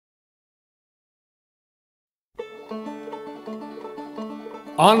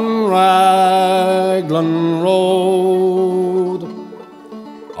On Raglan road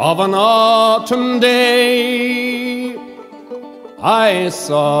of an autumn day, I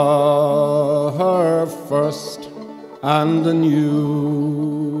saw her first and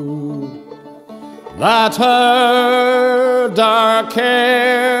knew that her dark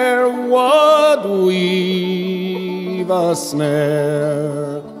hair would weave a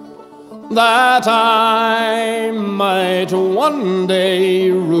snare that I might one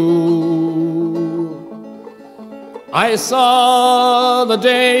day rue. I saw the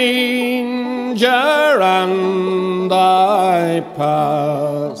danger and I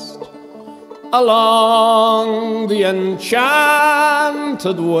passed along the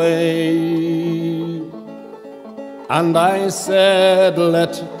enchanted way, and I said,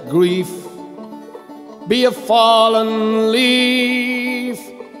 let grief be a fallen leaf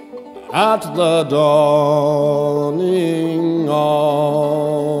at the dawning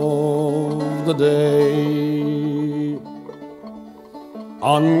of the day.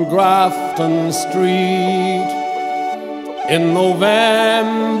 On Grafton Street in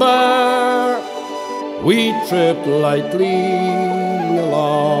November, we tripped lightly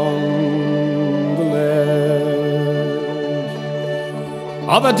along the ledge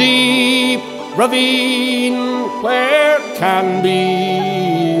of a deep ravine where can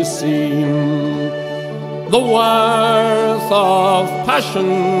be seen the worth of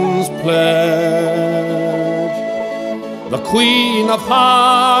passion's pledge. The Queen of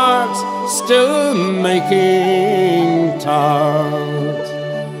Hearts still making tarts,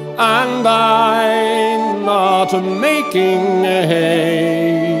 and I'm not making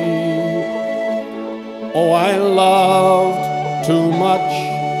hay. Oh, I loved too much,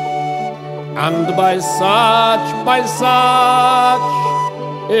 and by such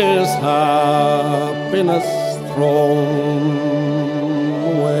is happiness thrown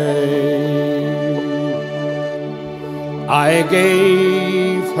away. I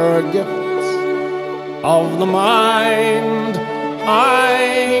gave her gifts of the mind,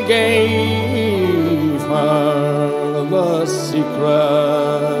 I gave her the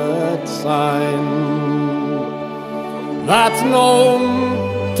secret sign that's known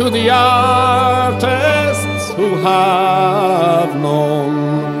to the artists who have known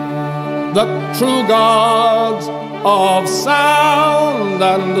the true gods of sound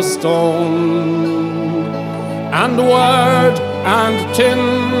and the stone, and word and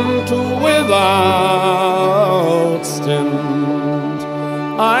tint without stint.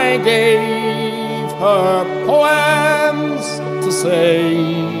 I gave her poems to say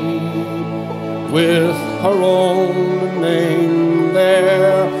with her own name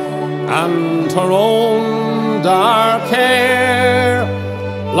there, and her own dark hair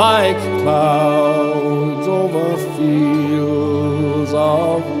like clouds over fields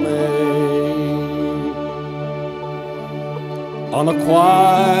of May. On a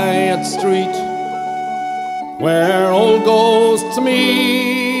quiet street where old ghosts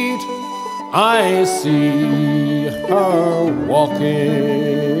meet, I see her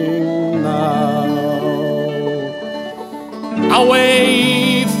walking now,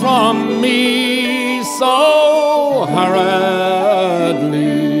 away from me so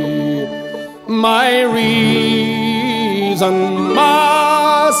hurriedly. My reason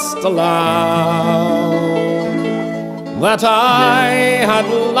must allow that I had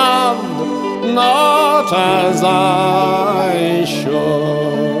loved not as I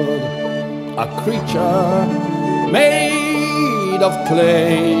should, a creature made of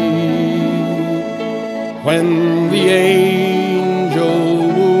clay. When the angel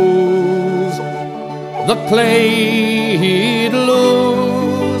woos, the clay he'd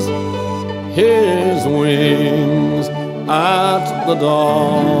lose his wings at the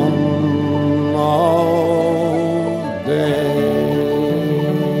dawn of day.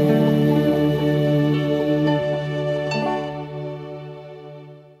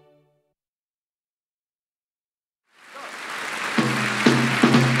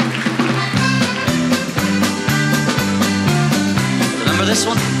 This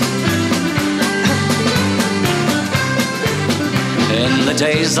one. In the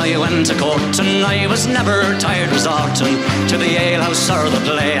days I went to court, and I was never tired resorting to the alehouse or the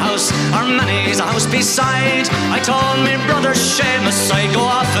playhouse or many's a house beside. I told me brother Seamus I'd go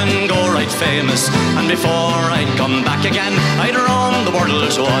off and go right famous, and before I'd come back again I'd roam the world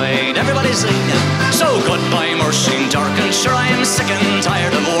wide. Everybody's singing, so goodbye Muirsheen, Durkin, sure I'm sick and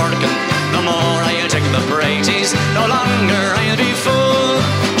tired of working. No more I'll take the praties, no longer I'll be fool.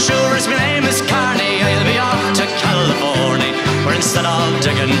 Sure as my name is Carney, I'll be off to California, where instead of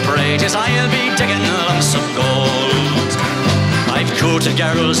digging praties I'll be digging lumps of gold. I I've courted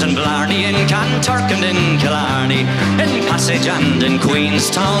girls in Blarney, in Canturk and in Killarney, in Passage and in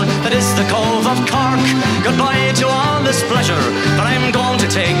Queenstown, that is the Cove of Cork. Goodbye to all this pleasure, for I'm going to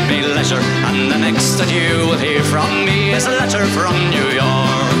take me leisure, and the next that you will hear from me is a letter from New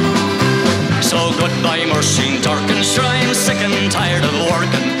York. So goodbye Muirsheen, Durkin, sure I'm sick and tired of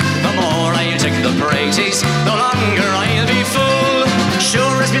working. The more I'll take the praises, the longer I'll be full.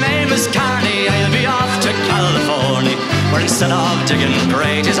 Sure as my name is Carney, I'll be off to California, where instead of digging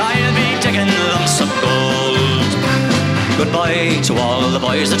praises, I'll be digging lumps of gold. Goodbye to all the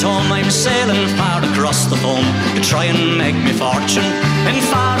boys at home, I'm sailing far across the foam to try and make me fortune in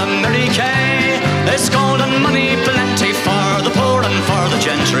far America. There's gold and money plenty for the poor and for the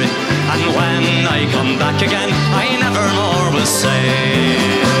gentry, and when I come back again, I never more will say.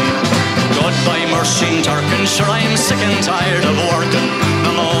 Goodbye Muirsheen, Durkin, sure I'm sick and tired of working.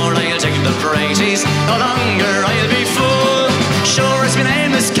 The more I'll take the praises, the longer I'll be full. Sure as my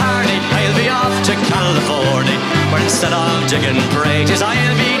name is Carney, I'll be off to California, where instead of digging praises,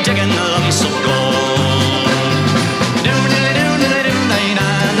 I'll be digging lumps of gold.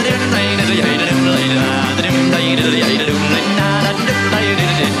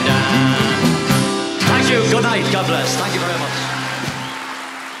 Thank you, good night, God bless, thank you very much.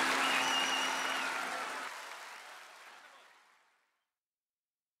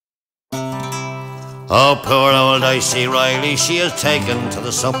 Oh, poor old Dicey Reilly, she is taken to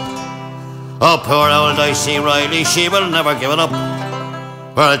the sup. Oh, poor old Dicey Reilly, she will never give it up.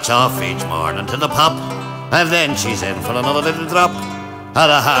 For it's off each morning to the pop, and then she's in for another little drop. At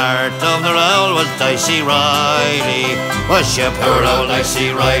the heart of the rowl was Dicey Reilly. Was she poor old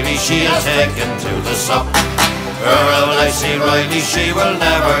Dicey Reilly, she is taken to the sup. Poor old Dicey Reilly, she will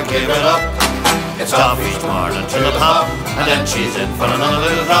never give it up. It's off each morning to the pop, and then she's in for another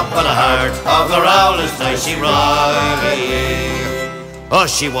little drop. At the heart of the rowl is Dicey Reilly. Oh,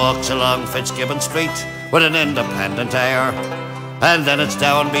 she walks along Fitzgibbon Street with an independent air, and then it's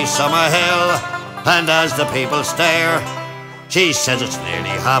down by Summerhill, and as the people stare, she says it's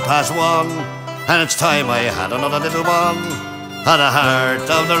nearly 1:30, and it's time I had another little one. At the heart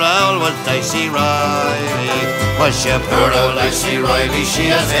of the rowl was Dicey Reilly. Was she poor old Dicey Reilly, she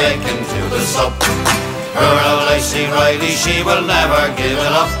is taken to the sup. Poor old Dicey Reilly, she will never give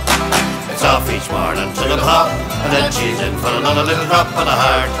it up. It's off each morning to the pop, and then she's in for another little drop. At the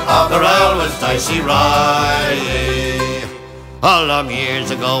heart of the rowl was Dicey Reilly. Oh, long years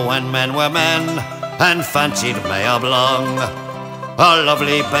ago when men were men and fancied Mayo Blong, or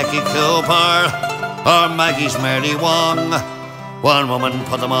lovely Becky Cooper, or Maggie's Mary Wong, one woman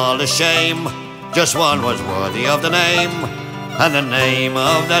put them all to shame, just one was worthy of the name, and the name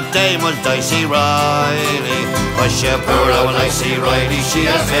of that dame was Dicey Reilly. Was she poor old Dicey Reilly, she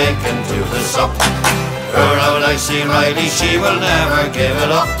is taken to the sup. Poor old Dicey Reilly, she will never give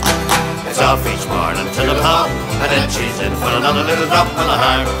it up. It's off each morning to the pop, and then she's in for another little drop. And the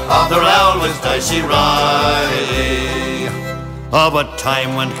heart of the rowl was Dicey Reilly. Oh, but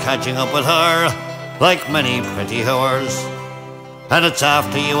time went catching up with her, like many pretty whores, and it's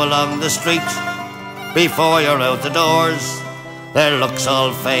after you along the street, before you're out the doors. Their looks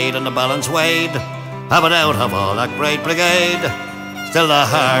all fade and the balance weighed, but out of all that great brigade, still the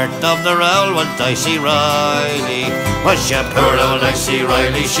heart of the rowl was Dicey Reilly. Was she poor old Dicey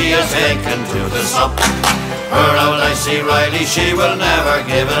Reilly, she is taken to the sup. Poor old Dicey Reilly, she will never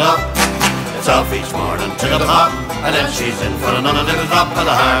give it up. It's off each morning to the pop, and then she's in for another little drop. And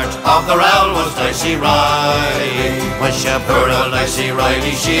the heart of the rowl was Dicey Reilly. Was she poor old Dicey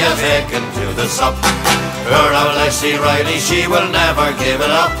Reilly, she is taken to the sup. Poor old Dicey Reilly, she will never give it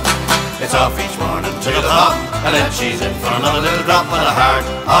up. It's off each morning to the pop, and then she's in for another little drop. And the heart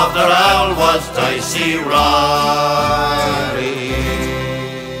of the rowl was Dicey Reilly.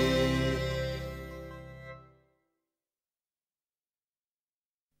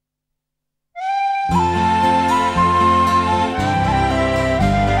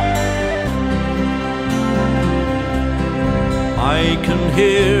 I can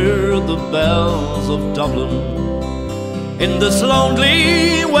hear the bells of Dublin in this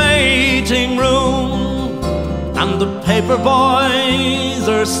lonely waiting room, and the paper boys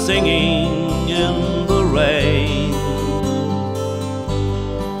are singing in the rain.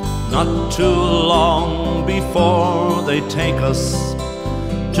 Not too long before they take us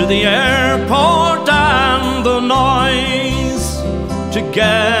to the airport and the noise, to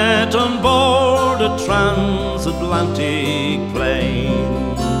get on board a transatlantic plane.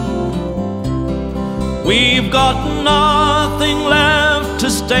 We've got nothing left to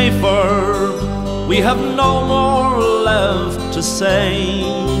stay for, we have no more left to say,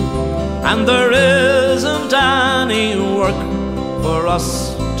 and there isn't any work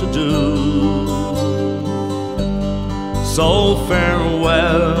us to do. So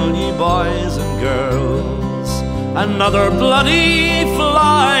farewell, ye boys and girls, another bloody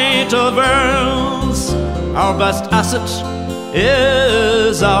flight of Earls. Our best asset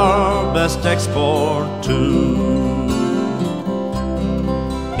is our best export too.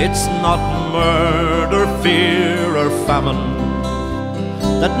 It's not murder, fear or famine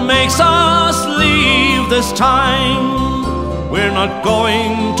that makes us leave this time. We're not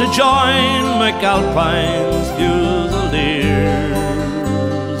going to join McAlpine's Fusiliers.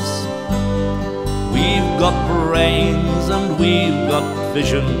 We've got brains and we've got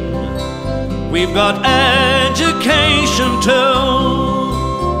vision, we've got education too,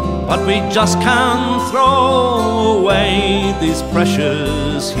 but we just can't throw away these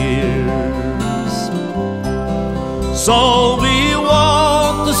precious years. So we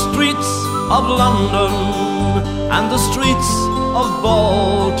walk the streets of London and the streets of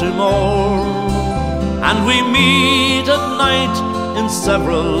Baltimore, and we meet at night in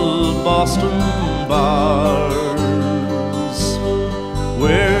several Boston bars.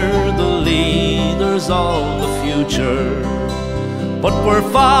 We're the leaders of the future, but we're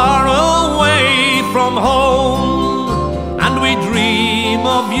far away from home, and we dream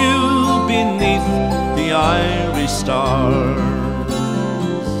of you beneath the Irish stars.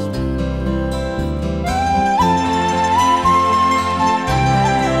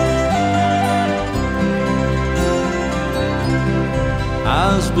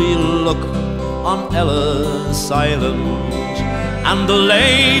 As we look on Ellis Island and the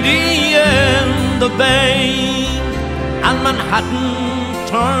lady in the bay, and Manhattan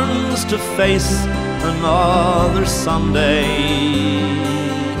turns to face another Sunday,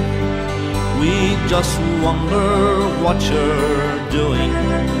 we just wonder what you're doing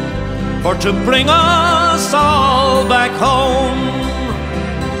for to bring us all back home,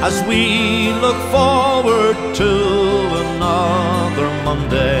 as we look forward to another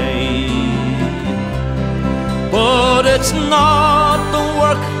Monday. But it's not the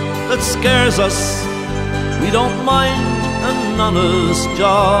work that scares us, we don't mind an honest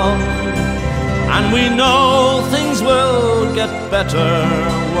job, and we know things will get better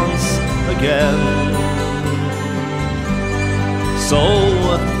once again. So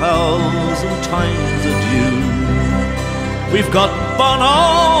 1,000 times adieu. We've got Bono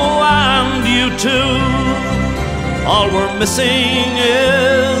and you too. All we're missing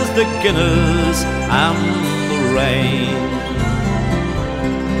is the Guinness and the rain.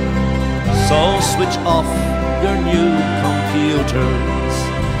 So switch off your new computers,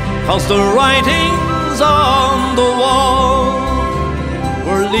 'cause the writing's on the wall.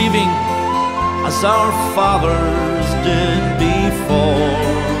 We're leaving as our fathers did before.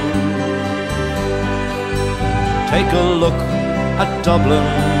 Take a look at Dublin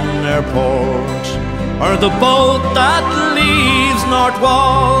Airport, or the boat that leaves North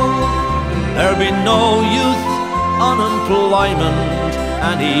Wall. There'll be no youth unemployment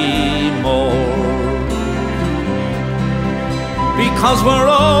anymore, because we're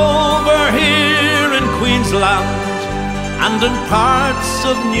over here in Queensland and in parts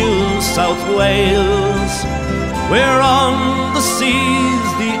of New South Wales. We're on the seas,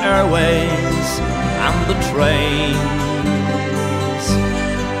 the airways and the trains.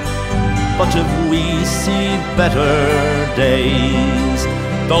 But if we see better days,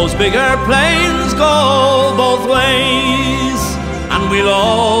 those big airplanes go both ways, and we'll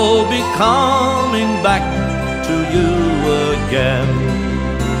all be coming back to you again.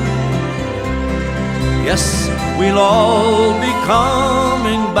 Yes, we'll all be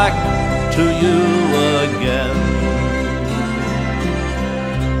coming back to you again.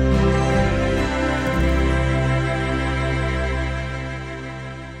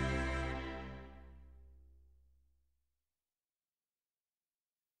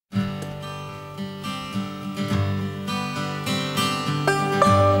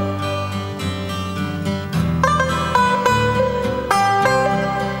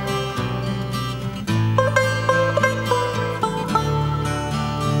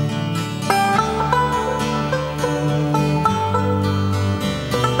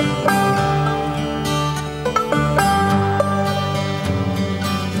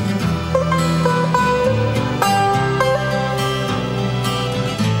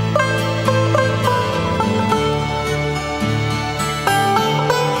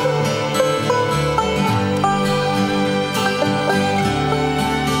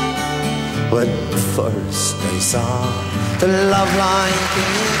 When first I saw the love line in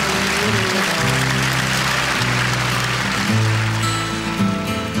you,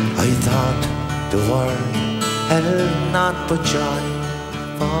 I thought the world had naught but joy.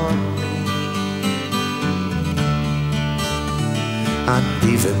 for me. And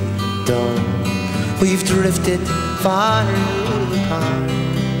even though we've drifted far apart,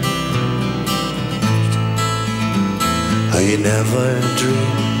 I never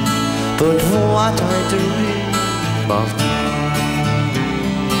dreamed but what I dream of.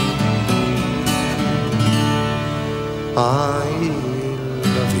 I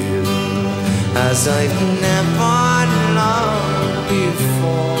love you as I've never loved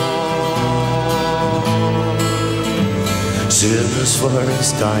before. Since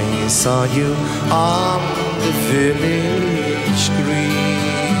first I saw you on the village green,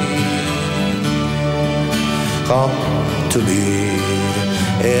 come to me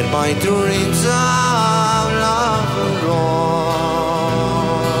in my dreams of love alone.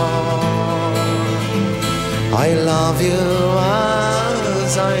 I love you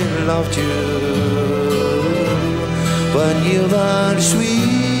as I loved you when you were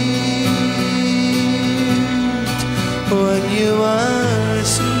sweet, when you were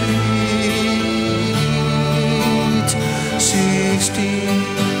sweet, 16.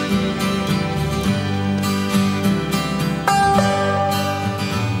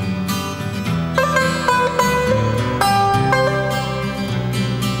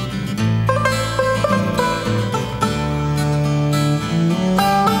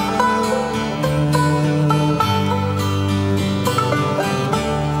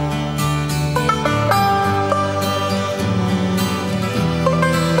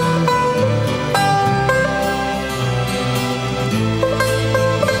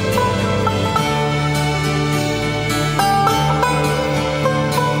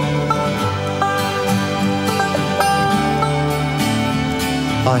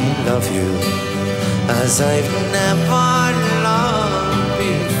 I love you as I've never loved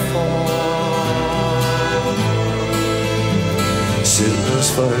before. Since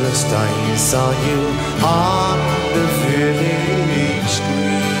first I saw you on the village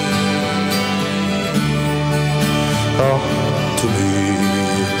green, come to me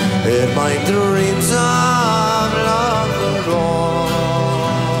in my dreams of love alone.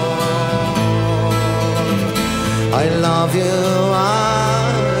 I love you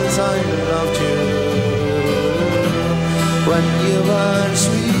as I loved you when you were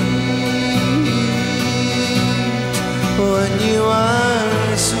sweet, when you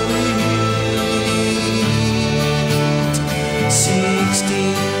were sweet,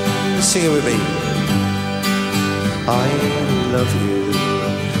 16. Sing it with me. I love you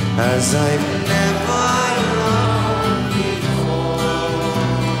as I've never loved before.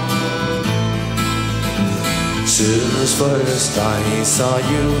 Since first I saw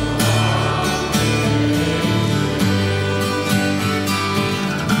you,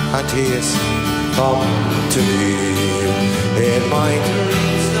 and tears come to me in my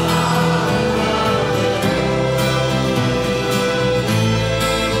dreams.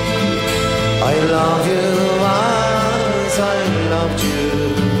 I love you as I loved you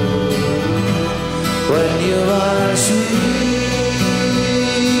when you were sweet,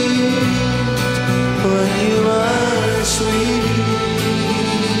 when you were sweet.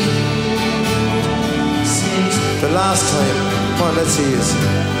 The last time, come on, let's see this.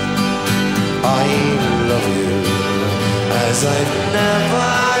 I love you as I've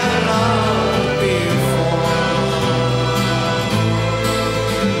never loved before.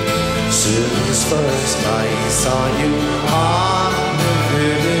 Since first I saw you on the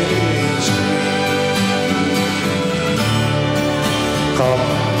village green, come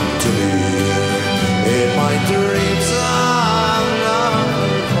to me in my dreams of love.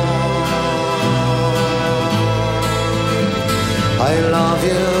 I love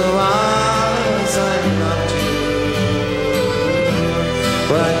you as I loved you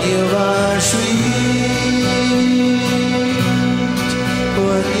when you were sweet,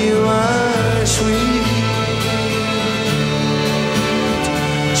 when you were sweet,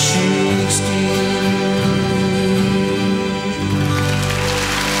 16.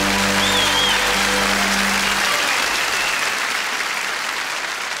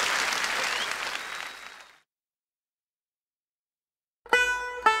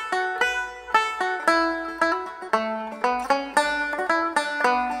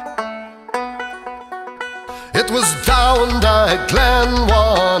 It was down the glen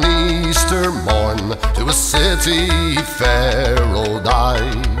one Easter morn, to a city fair rode I.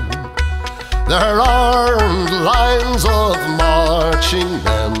 There armed lines of marching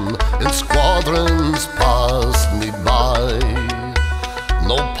men in squadrons passed me by.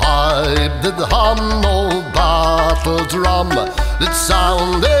 No pipe did hum, no battle drum did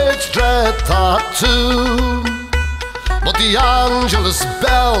sound its dread tattoo, but the Angelus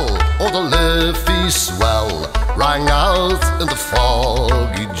bell or the Liffey swell rang out in the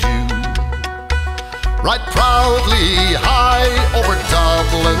foggy dew. Right proudly high over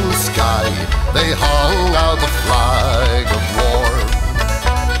Dublin sky they hung out the flag of war.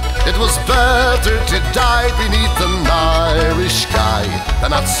 It was better to die beneath an Irish sky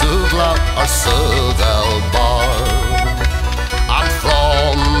than at Sudla or Sudelbar. And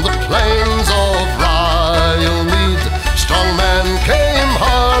from the plains of Reilly strong men came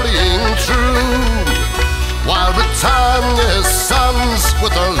hurrying through, while Britannia's sons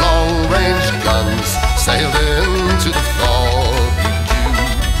with their long-range guns sailed into the foggy dew.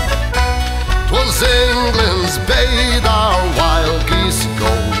 'Twas England's bade our wild geese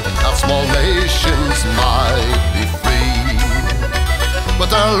go, that small nations might be free, but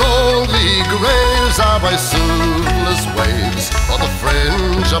their lonely graves are by Sula's waves on the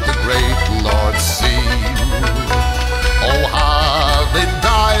fringe of the great North Sea. Oh, had they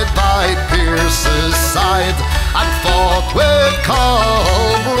died by Pierce's side and fought with Call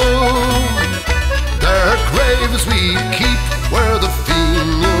Bloom, their graves we keep where the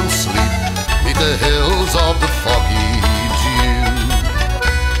Fenians sleep, neath the hills of the foggy dew.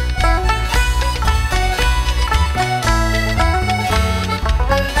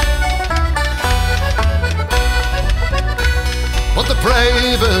 But the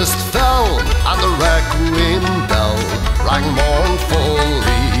bravest fell, and the requiem bell rang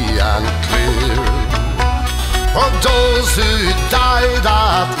mournfully and clear for those who died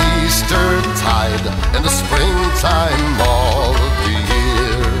at Eastertide in the springtime of the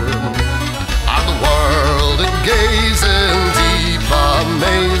year. And the world it gazed in deep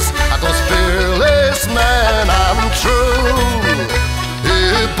amaze at those fearless men and true, who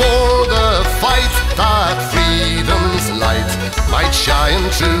bore the fight that freedom's light might shine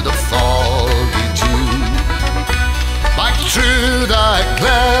through the foggy dew. Back through the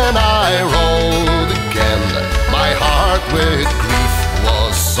glen I rode again, my heart with grief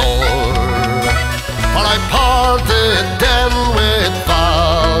was sore, for I parted then with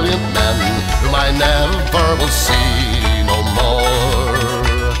valiant men whom I never will see no more.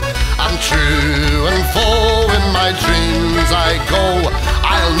 And true and full in my dreams I go,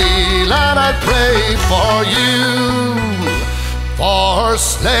 I'll kneel and I'll pray for you, for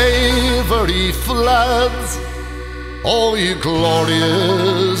slavery fled, oh, you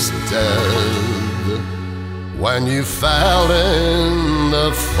glorious dead, when you fell in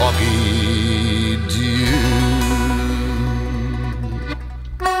the foggy dew.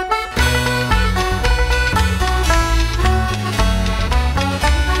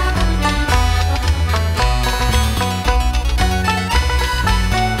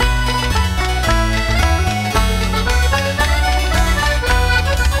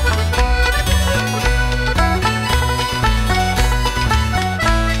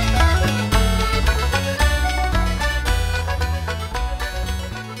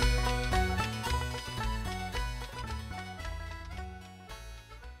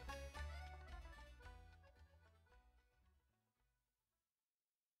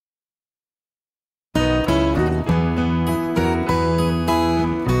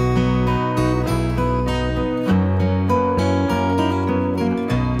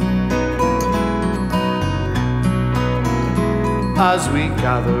 As we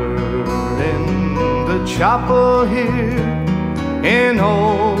gather in the chapel here in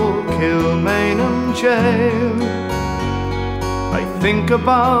old Kilmainham jail, I think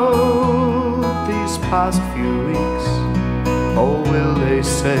about these past few weeks. Oh, will they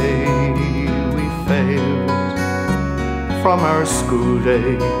say we failed from our school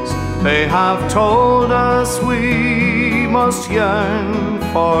days? They have told us we must yearn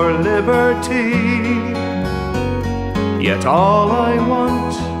for liberty, yet all I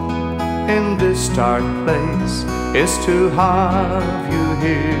want in this dark place is to have you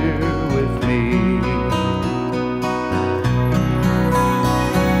here with me.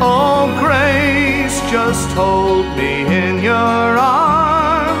 Oh, Grace, just hold me in your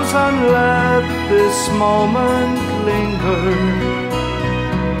arms and let this moment linger.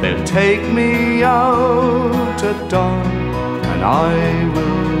 They'll take me out at dawn and I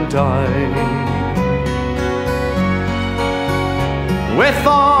will die. With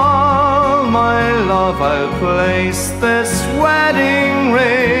all my love I'll place this wedding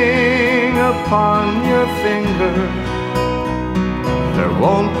ring upon your finger. There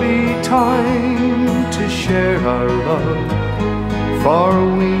won't be time to share our love, for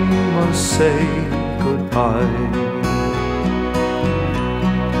we must say goodbye.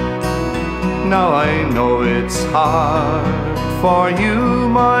 Now I know it's hard for you,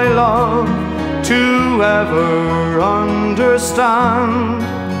 my love, to ever understand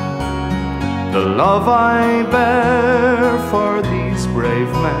the love I bear for these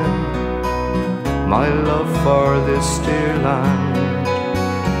brave men, my love for this dear land.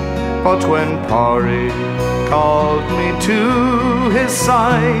 But when Paddy called me to his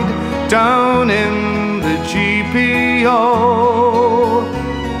side down in the GPO,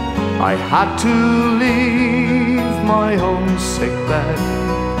 I had to leave my own sick bed.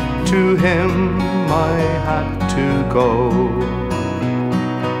 To him I had to go.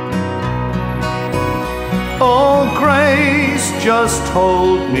 Oh, Grace, just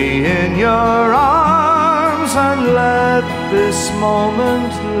hold me in your arms and let this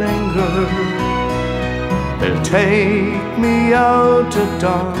moment linger. They'll take me out at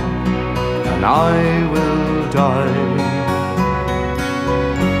dawn and I will die.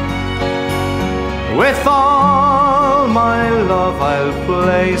 With all my love I'll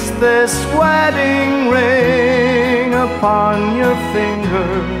place this wedding ring upon your finger.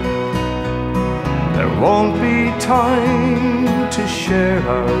 There won't be time to share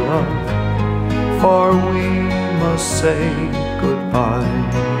our love, for we must say goodbye.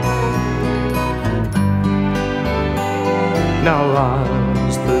 Now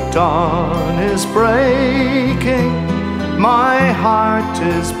as the dawn is breaking, my heart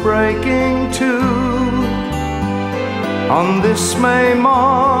is breaking too. On this May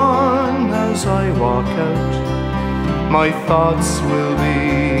morn as I walk out, my thoughts will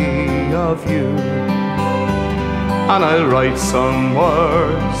be of you. And I'll write some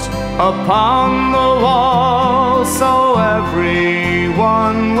words upon the wall so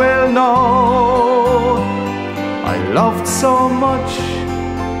everyone will know I loved so much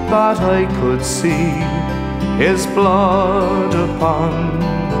that I could see his blood upon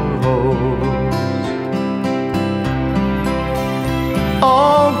the rose.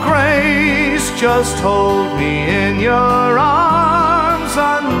 Oh, Grace, just hold me in your arms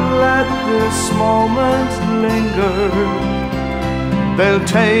and let this moment linger. They'll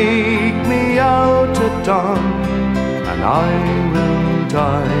take me out at dawn and I will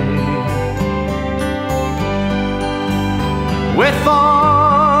die. With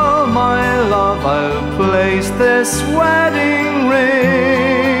all my love I'll place this wedding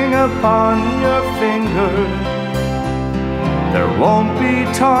ring upon your finger. There won't be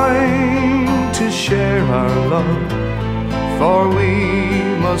time to share our love, for we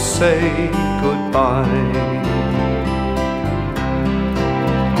must say goodbye.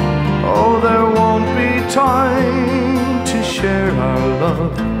 Oh, there won't be time to share our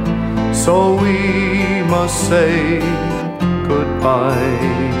love, so we must say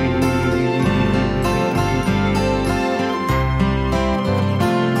goodbye.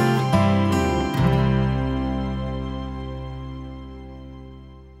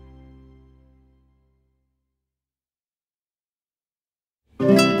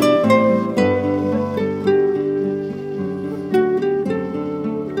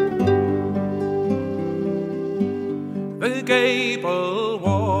 The gable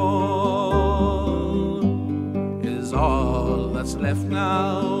wall is all that's left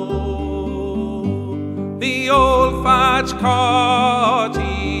now. The old thatched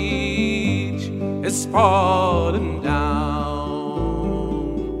cottage is fallen down.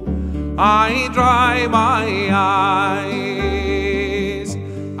 I dry my eyes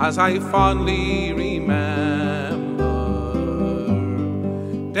as I fondly remember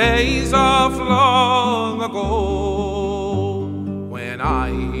days of long ago,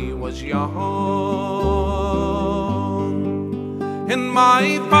 I was young. In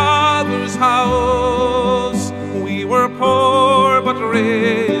my father's house we were poor but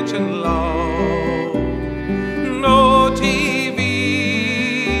rich in love. No TV,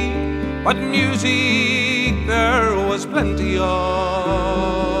 but music there was plenty of.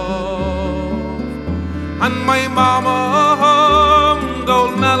 And my mama hummed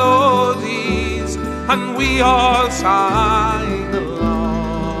old melodies and we all sang along.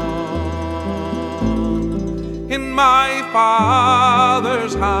 In my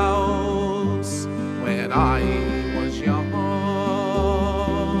father's house when I was young.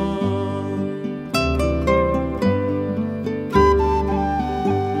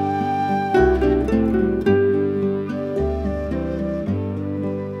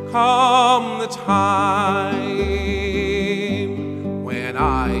 Come the time when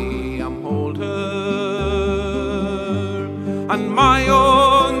I am older and my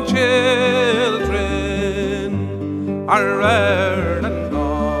own children are reared and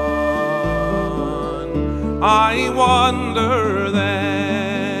gone, I wonder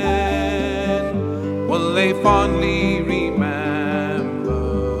then, will they fondly remember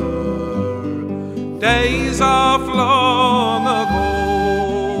days of long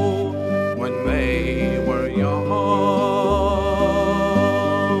ago, when they were young.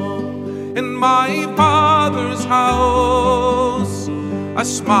 In my father's house, a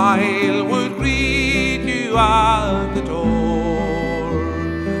smile would greet you at the door,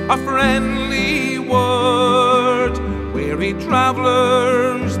 a friendly word, weary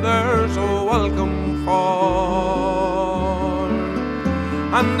travellers, there's a welcome for.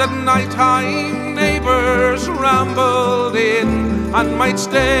 And at night time neighbours rambled in and might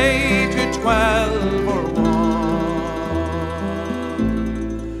stay to 12 or 1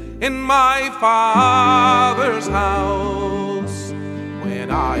 in my father's house when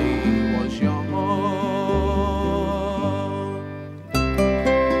I was young.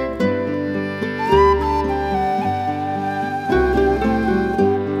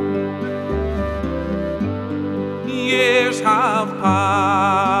 Years have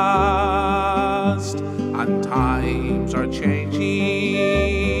passed and times are changing.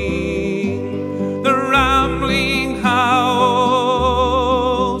 The rambling house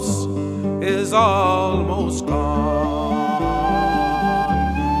is almost gone,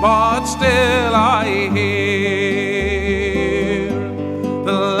 but still I hear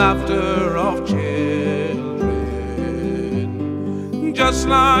the laughter of children, just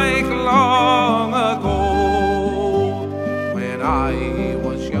like long ago when I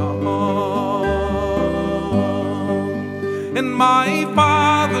was young. In my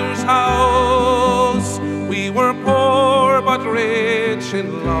father's house we were poor but rich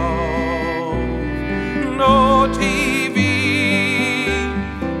in love. No TV,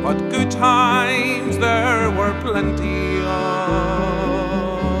 but good times there were plenty of.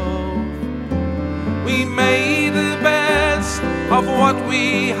 We made the best of what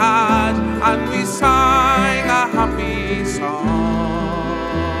we had, and we sang a happy song.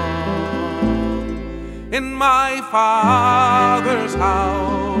 In my father's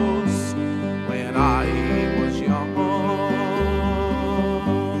house when I was young.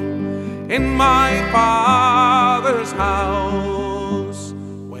 In my father's house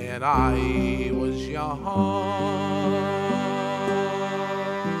when I was young.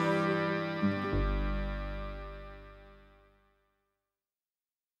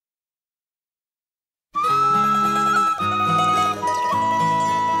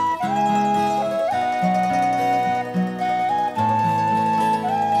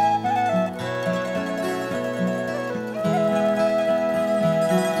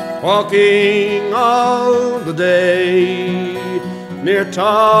 Walking all the day near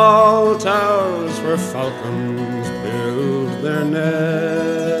tall towers where falcons build their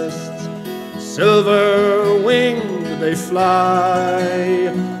nests. Silver-winged they fly,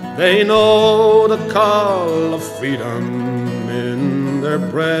 they know the call of freedom in their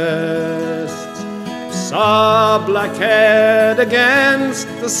breasts. Saw black-head against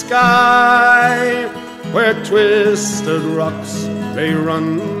the sky, where twisted rocks they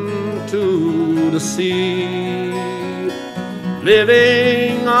run to the sea.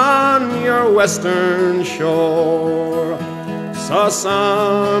 Living on your western shore, saw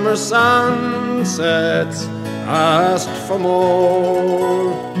summer sunsets, asked for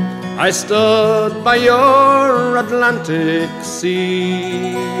more. I stood by your Atlantic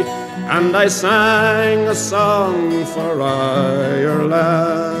sea, and I sang a song for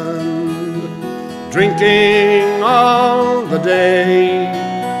Ireland, drinking all the day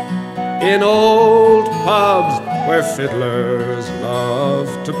in old pubs where fiddlers love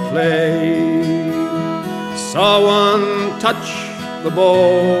to play. Saw one touch the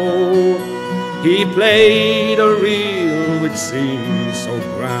bow, he played a reel which seemed so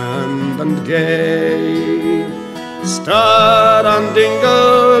grand and gay. Stood on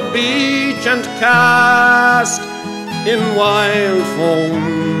Dingle Beach and cast in wild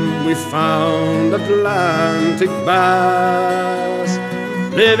foam we found Atlantic bass.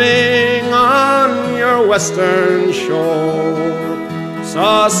 Living on your western shore,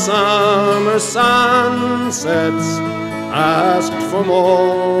 saw summer sunsets, asked for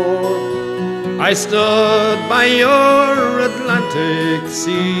more. I stood by your Atlantic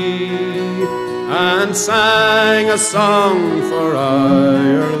sea and sang a song for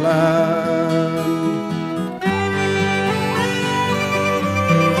Ireland.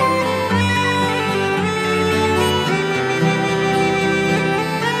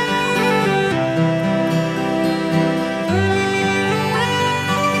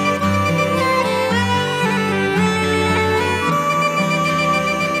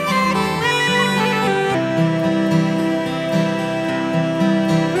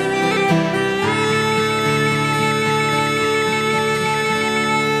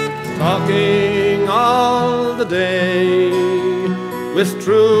 Talking all the day with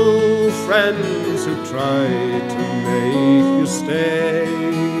true friends who try to make you stay,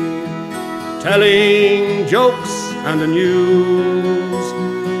 telling jokes and the news,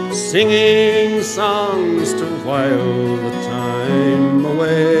 singing songs to while the time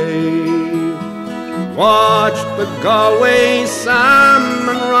away. Watched the Galway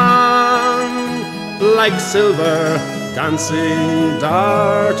salmon run like silver dancing,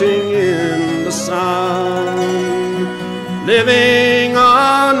 darting in the sun, living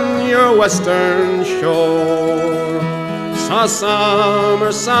on your western shore. Saw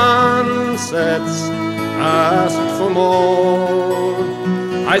summer sunsets, asked for more.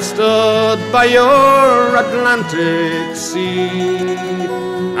 I stood by your Atlantic sea,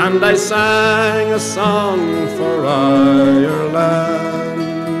 and I sang a song for Ireland.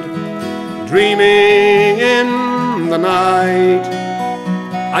 Dreaming in the night,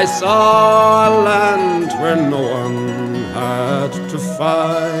 I saw a land where no one had to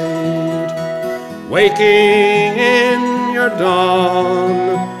fight. Waking in your dawn,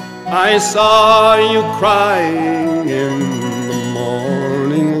 I saw you crying in the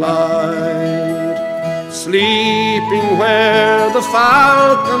morning light. Sleeping where the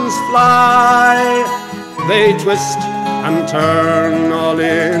falcons fly, they twist and turn all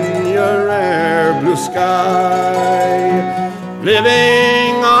in your air blue sky.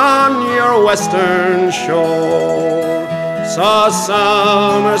 Living on your western shore, saw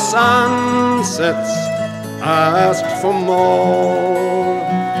summer sunsets, asked for more.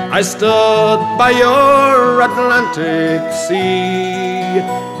 I stood by your Atlantic sea,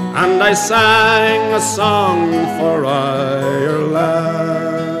 and I sang a song for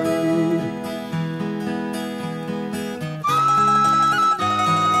Ireland.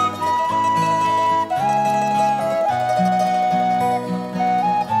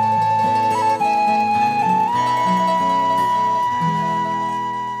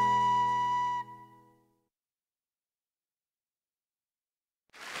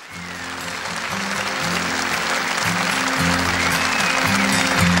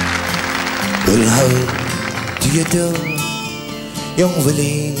 Well, how do you do, young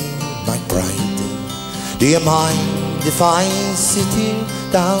Willie McBride? Do you mind if I sit here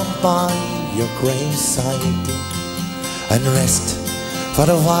down by your graveside and rest for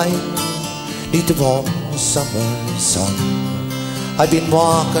a while, neath the warm summer sun? I've been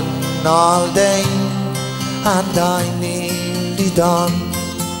walking all day and I'm nearly done.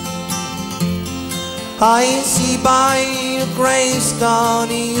 I see by your gravestone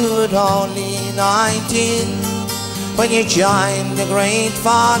you were only 19 when you joined the Great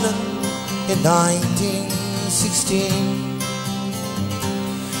Fallen in 1916.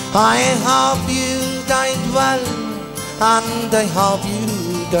 I hope you died well, and I hope you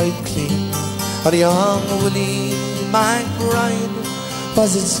died clean. Or young Willie McBride,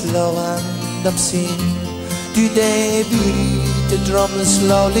 was it slow and obscene? Did they beat the drum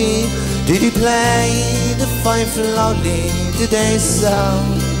slowly? Did he play the fife loudly? Did they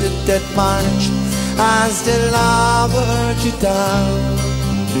sound the dead march as they lowered you down?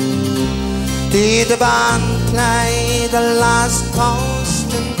 Did the band play the last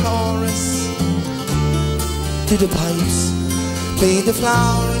post and chorus? Did the pipes play the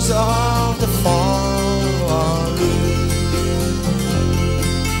flowers of the forest?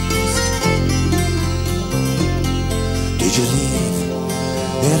 Did you leave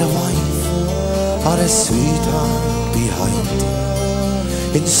there a wife or a sweetheart behind?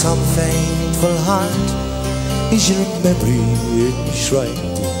 In some faithful heart is your memory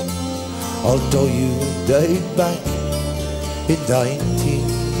enshrined, although you died back in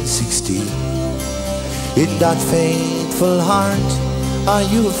 1916. In that faithful heart are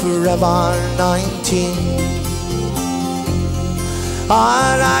you forever 19?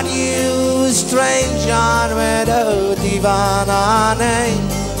 Or are you a stranger without even a name,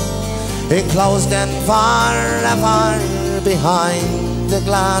 enclosed and forever behind the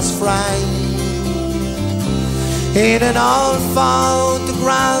glass frame? In an old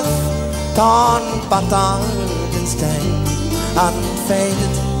photograph, torn, battered and stained, and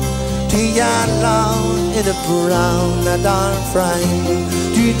faded to yellow in a brown leather frame.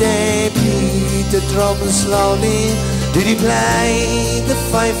 Did they beat the drum slowly? Did he play the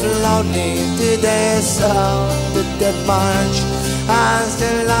fife loudly? Did they sound the dead march as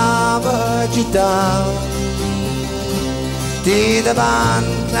they lowered you down? Did the band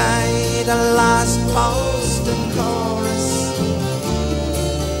play the last post and chorus?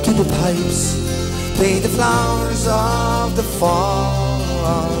 Did the pipes play the flowers of the forest?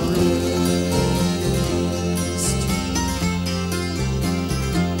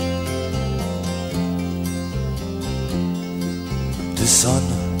 sun,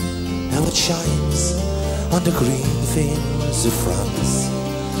 now it shines on the green fields of France.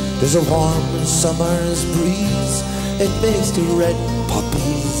 There's a warm summer's breeze, it makes the red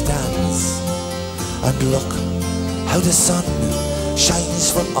poppies dance. And look how the sun shines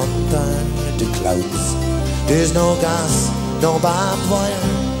from under the clouds. There's no gas, no barbed wire,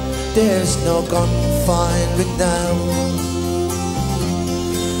 there's no gunfiring now.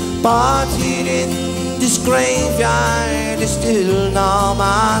 But here in this graveyard is still no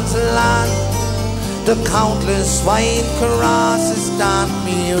man's land. The countless white crosses stand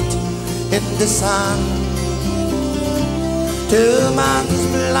mute in the sand. To man's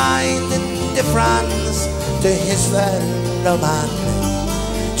blind indifference to his fellow man,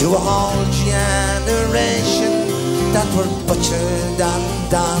 to a whole generation that were butchered and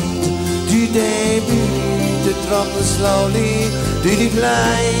damned. Do they beat the drum slowly? Did he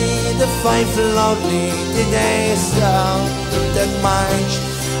play the fife loudly? Did they sound the dead march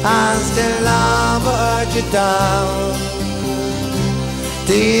as the love urged you down?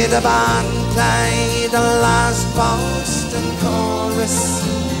 Did the band play the last post and chorus?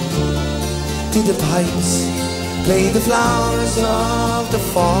 Did the pipes play the flowers of the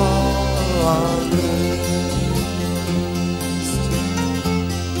forest?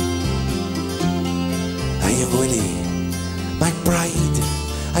 I am Willie, my bride,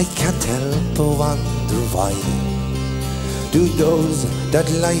 I can't help but wonder why. Do those that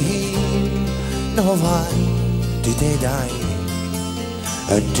lie here know why did they die?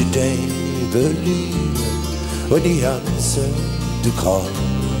 And did they believe when he answered the call?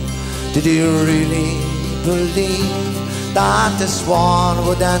 Did he really believe that the swan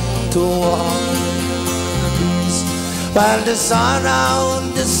would end to wars? Well, the sorrow,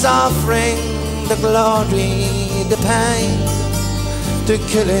 the suffering, the glory, the pain, the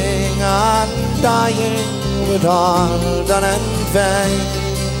killing and dying with all done in vain.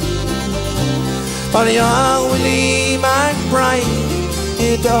 For young Willie McBride,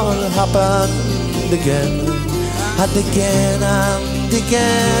 it all happened again, and again and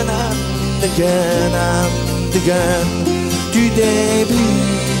again and again and again. Do they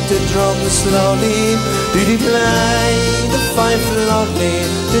beat the drum slowly? Do they play the fife loudly?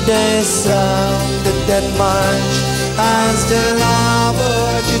 Do they sound the dead march as the love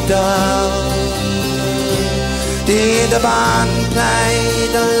urged you down? Did the band play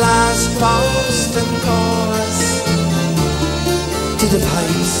the last post and chorus? Did the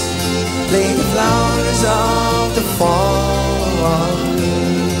pipes play the flowers of the forest?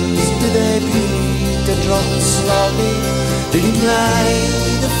 Did they beat the drums slowly? Did he play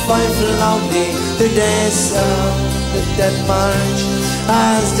the fife loudly? Did they sound the dead march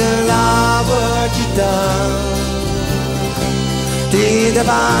as the love urged you down? Did the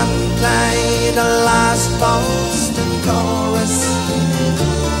band play the last post and chorus?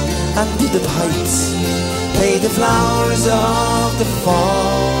 And did the pipes play the flowers of the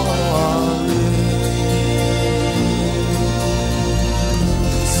forest?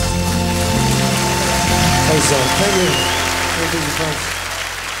 Thanks, sir. Thank you. Thank you, folks.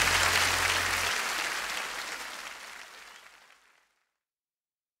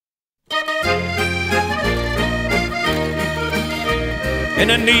 In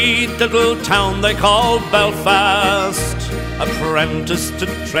a neat little town they call Belfast, apprentice to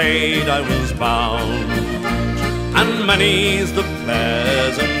trade I was bound, and many's the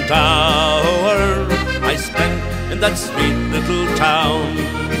pleasant hour I spent in that sweet little town,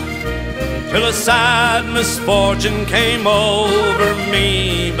 till a sad misfortune came over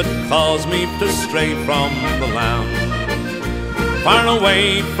me, but caused me to stray from the land, far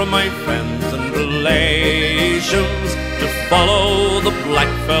away from my friends and relations, to follow the black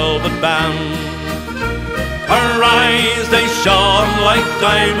velvet band. Her eyes, they shone like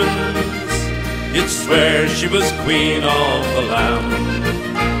diamonds, you'd swear she was queen of the land,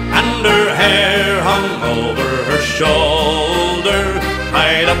 and her hair hung over her shoulder,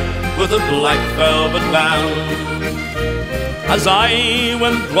 tied up with a black velvet band. As I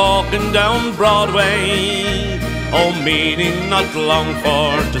went walking down Broadway, oh, meaning not long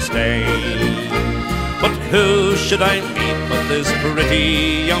for to stay, but who should I meet but this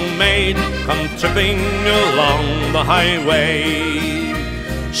pretty young maid come tripping along the highway?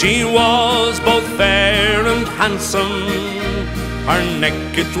 She was both fair and handsome, her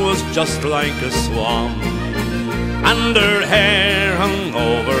neck it was just like a swan, and her hair hung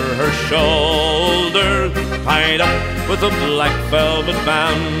over her shoulder, tied up with a black velvet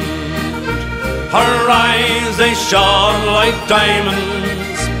band. Her eyes, they shone like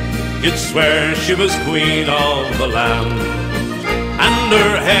diamonds, you'd swear she was queen of the land, and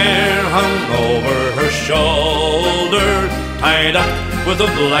her hair hung over her shoulder, tied up with a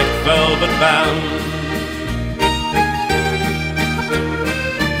black velvet band.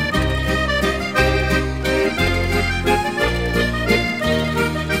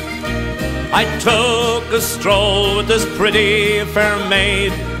 I took a stroll with this pretty fair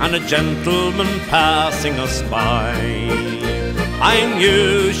maid and a gentleman passing us by. I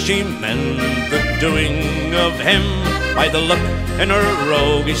knew she meant the doing of him by the look in her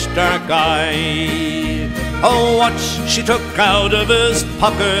roguish dark eye. A watch she took out of his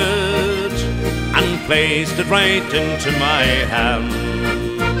pocket and placed it right into my hand.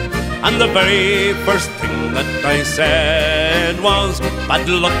 And the very first thing that I said was, bad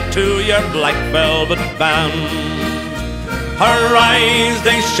luck to your black velvet band. Her eyes,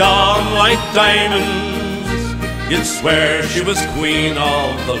 they shone like diamonds, you'd swear she was queen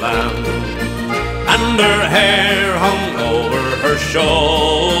of the land. And her hair hung over her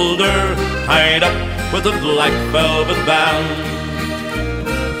shoulder, tied up with a black velvet band.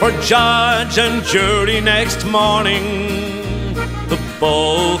 For judge and jury next morning, the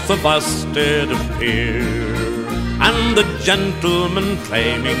both of us did appear, and the gentleman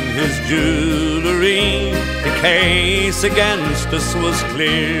claiming his jewellery, the case against us was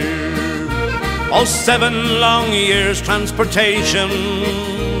clear. Oh, 7 long years transportation,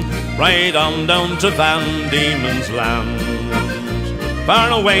 right on down to Van Diemen's Land,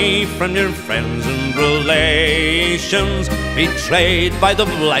 far away from your friends and relations, betrayed by the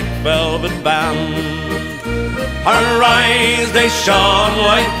black velvet band. Her eyes, they shone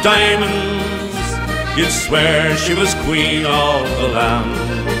like diamonds, you'd swear she was queen of the land.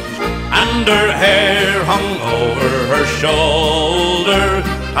 And her hair hung over her shoulder,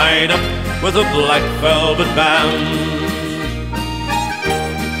 tied up with a black velvet band.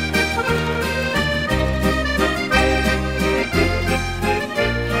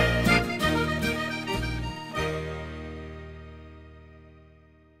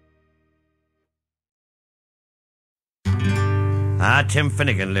 Tim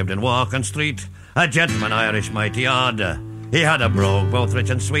Finnegan lived in Walking Street, a gentleman Irish mighty odd. He had a brogue, both rich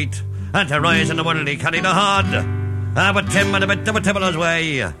and sweet, and to rise in the world he carried a hod. But Tim had a bit of a tibbler's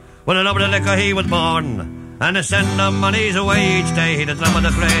way, when a love of the liquor he was born, and to send the monies away each day, he'd love with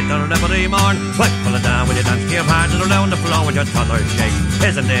a cradle every morn. Whack, pull it down with your dance to your partners around the floor with your toddler shake.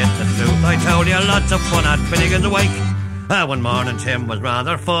 Isn't it the truth? I told you, lots of fun at Finnegan's wake. One morning Tim was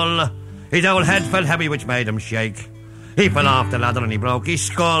rather full, his old head felt heavy which made him shake. He fell off the ladder and he broke his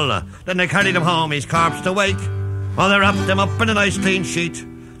skull. Then they carried him home, his corpse to wake. Oh, they wrapped him up in a nice clean sheet.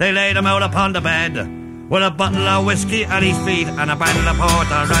 They laid him out upon the bed, with a bottle of whiskey at his feet and a barrel of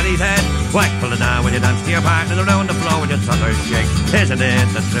porter at his head. Whack, pull it down when you dance to your partners around the floor with your toddler shake. Isn't it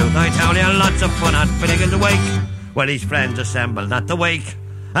the truth? I tell you, lots of fun at Finnegan's wake. Well, his friends assembled at the wake,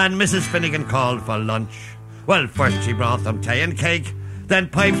 and Mrs. Finnegan called for lunch. Well, first she brought them tea and cake, then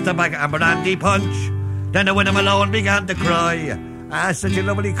pipes, tobacco and brandy punch. Then the widow alone began to cry. Such a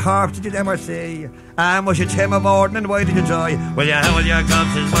lovely corpse did you ever see? Was you Tim of Orden and why did you die? Will you howl your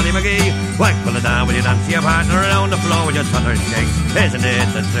gobs, says Bonnie McGee. Whack, pull it down, will you dance to your partner around the floor with your toddler shake? Isn't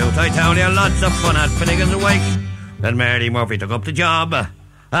it the truth? I tell you, lots of fun at Finnegan's wake. Then Mary Murphy took up the job.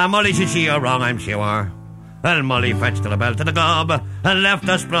 Molly said she wrong, I'm sure. Well, Molly fetched the bell to the gob and left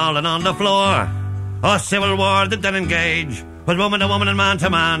us sprawling on the floor. Oh, civil war did then engage, was woman to woman and man to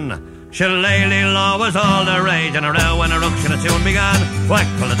man. Shillelagh law was all the rage, and a row and a ruction soon began. Whack,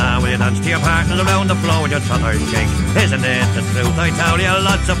 pull it down, will you dance to your partners around the floor with your toddler shake? Isn't it the truth? I tell you,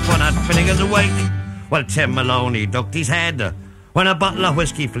 lots of fun at Finnegan's wake. Well, Tim Malone, he ducked his head when a bottle of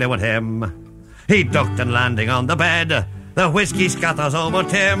whiskey flew at him. He ducked and landing on the bed, the whiskey scatters over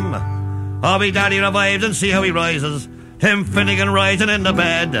Tim. Oh, me daddy revives and see how he rises. Tim Finnegan rising in the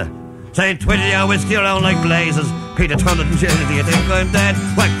bed, saying, twiddle your whiskey around like blazes. Peter turned it and said, do you think I'm dead?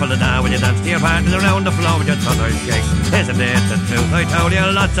 Whack, pull it down when you dance to your partners around the floor with your toddler shake. Isn't it the truth? I told you,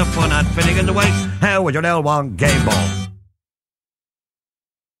 lots of fun at Finnegan's wake. How would your L1 game ball?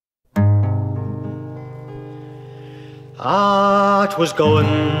 It was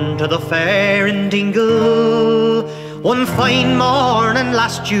going to the fair in Dingle one fine morning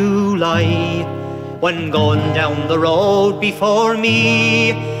last July, when going down the road before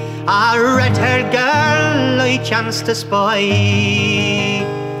me a red-haired girl I chanced to spy.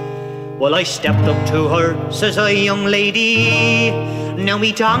 Well, I stepped up to her, says I, young lady, now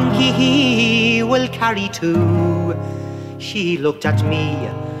me donkey he will carry two. She looked at me,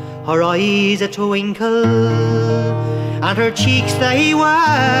 her eyes a twinkle, and her cheeks they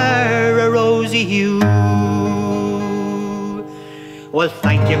were a rosy hue. Well,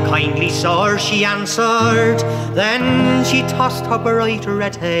 thank you kindly, sir, she answered. Then she tossed her bright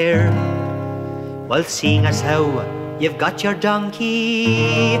red hair. Well, seeing as how you've got your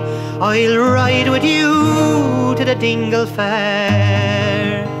donkey, I'll ride with you to the Dingle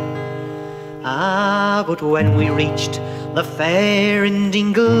Fair. Ah, but when we reached the fair in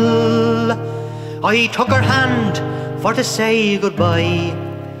Dingle, I took her hand for to say goodbye,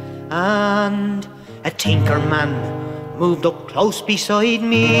 and a tinker man moved up close beside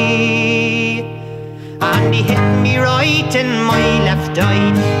me, and he hit me right in my left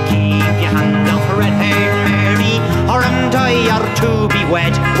eye. Keep your hand off red-haired Mary, or and I are to be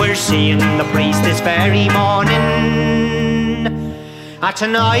wed. We're seeing the priest this very morning.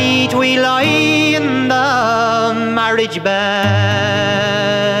 Tonight we lie in the marriage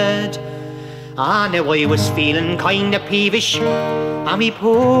bed. Ah, now I was feeling kinda peevish, and me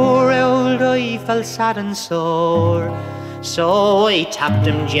poor old eye felt sad and sore. So I tapped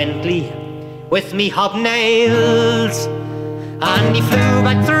him gently with me hobnails, and he flew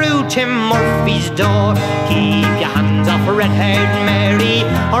back through Tim Murphy's door. Keep your hands off red-haired Mary,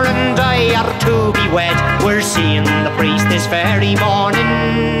 or and I are to be wed. We're seeing the priest this very morning.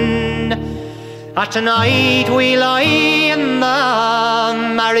 Tonight we lie in the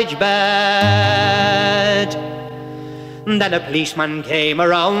marriage bed. Then a policeman came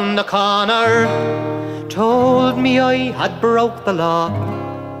around the corner, told me I had broke the law,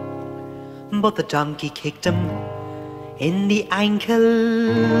 but the donkey kicked him in the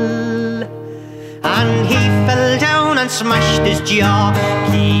ankle, and he fell down and smashed his jaw.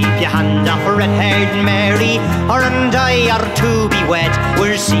 Keep your hand off red-haired Mary, or and I are to be wed.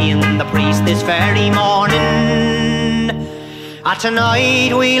 We're seeing the priest this very morning.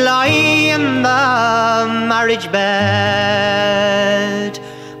 Tonight we lie in the marriage bed.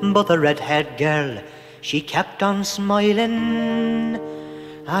 But the red-haired girl, she kept on smiling.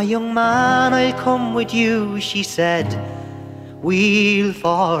 Young man, I'll come with you, she said. We'll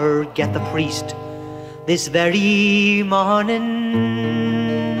forget the priest this very morning.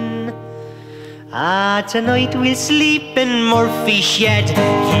 Tonight we'll sleep in Murphy's shed.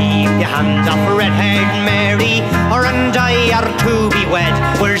 Keep your hands off red-haired Mary, or and I are to be wed.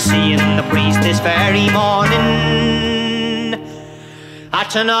 We're seeing the priest this very morning.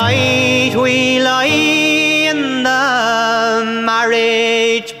 Tonight we lie in the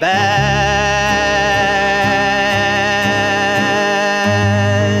marriage bed.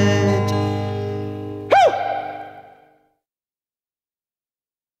 Woo!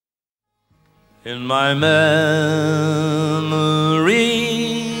 In my memory,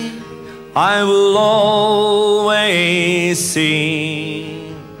 I will always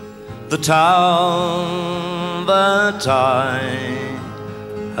see the town that I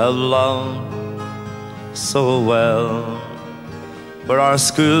have loved so well, where our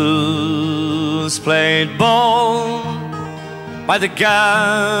schools played ball by the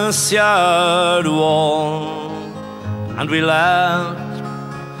gas yard wall, and we laughed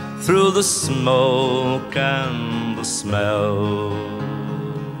through the smoke and the smell.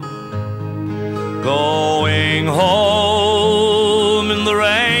 Going home in the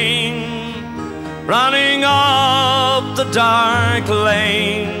rain, running up the dark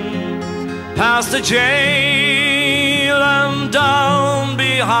lane, past the jail and down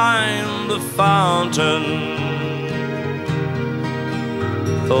behind the fountain.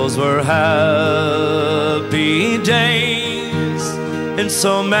 Those were happy days in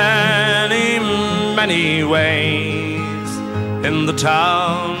so many, many ways, in the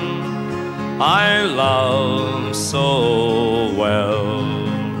town I love so well.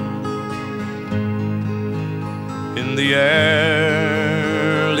 In the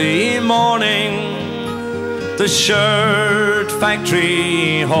early morning, the shirt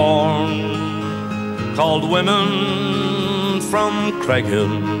factory horn called women from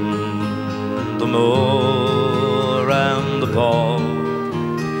Craighill, the moor and the paw,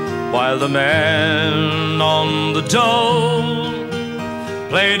 while the men on the dole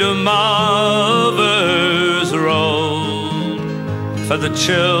played a mother's role, fed the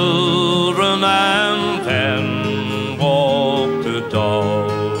children and then walked the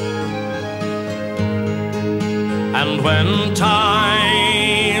dog. And when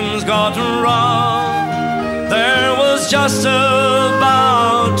times got rough, there was just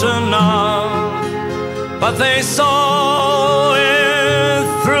about enough, but they saw it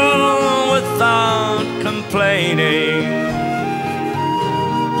through without complaining.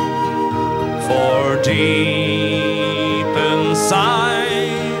 For deep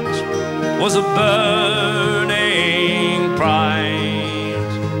inside was a burning pride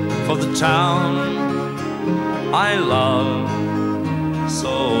for the town I love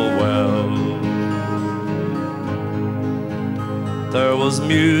so well. There was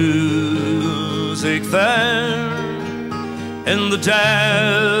music there in the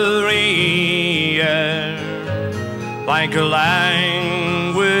dairy air, like a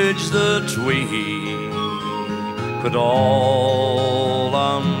language that we could all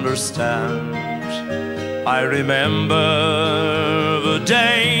understand. I remember the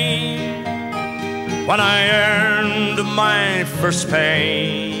day when I earned my first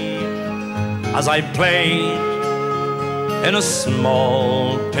pay, as I played in a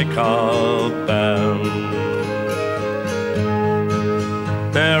small pickup band.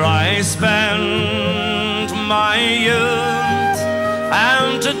 There I spent my youth,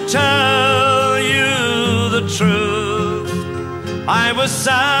 and to tell you the truth, I was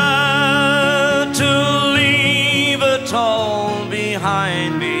sad to leave it all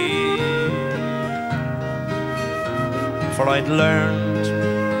behind me, for I'd learned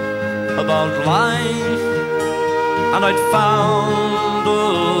about life, and I'd found a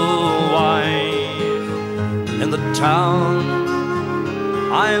wife in the town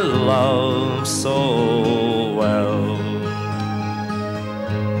I love so well.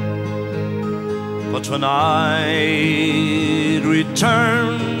 But when I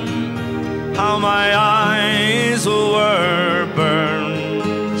returned, how my eyes were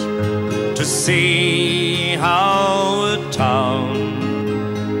burned to see how a town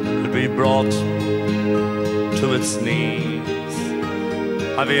could be brought to its knees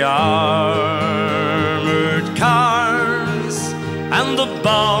by the armoured cars and the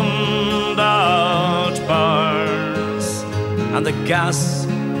bombed out bars, and the gas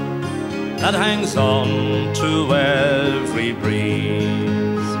that hangs on to every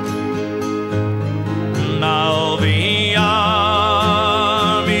breeze. Now the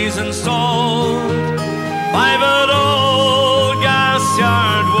army's installed by that old gas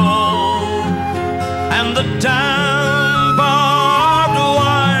yard wall, and the damn barbed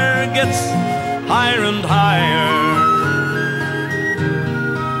wire gets higher and higher.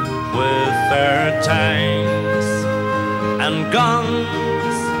 Their tanks and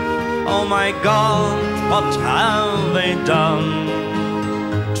guns, oh my God, what have they done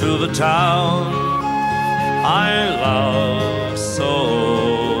to the town I love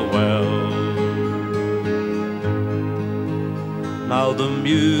so well? Now the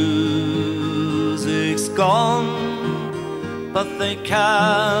music's gone, but they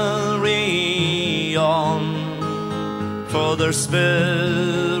carry on, for their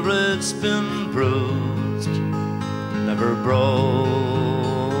spirit's been bruised, never broken.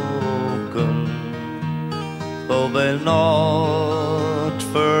 Though they'll not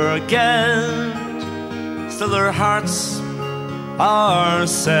forget, still their hearts are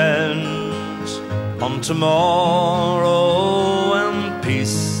sent on tomorrow and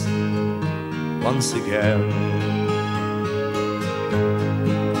peace once again.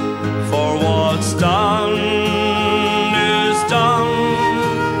 For what's done done,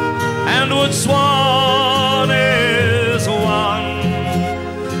 and what's won is won,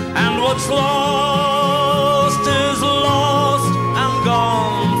 and what's lost is lost and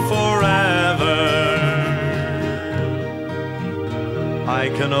gone forever. I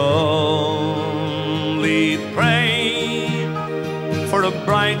can only pray for a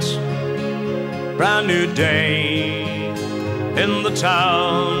bright, brand new day in the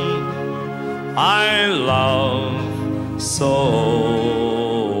town I love so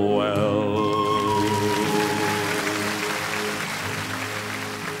well.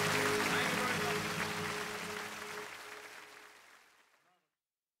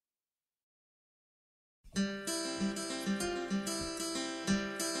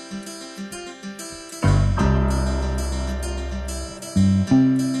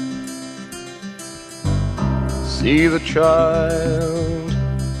 See the child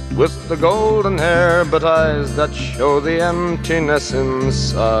with the golden hair, but eyes that show the emptiness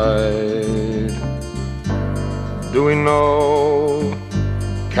inside. Do we know?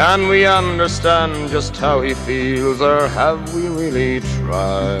 Can we understand just how he feels, or have we really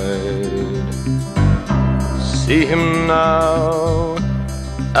tried? See him now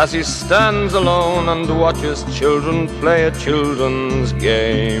as he stands alone and watches children play a children's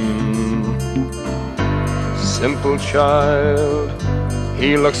game. Simple child,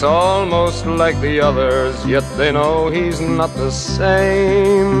 he looks almost like the others, yet they know he's not the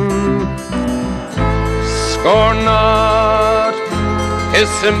same. Scorn not his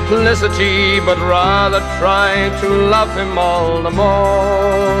simplicity, but rather try to love him all the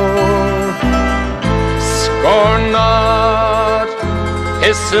more. Scorn not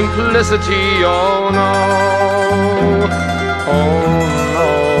his simplicity, oh no, oh no.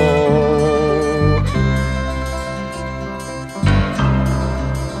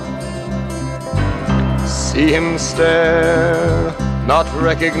 see him stare, not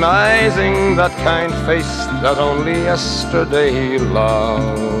recognizing that kind face that only yesterday he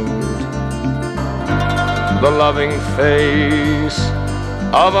loved. The loving face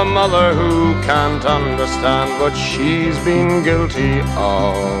of a mother who can't understand what she's been guilty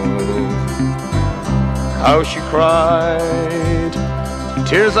of. How she cried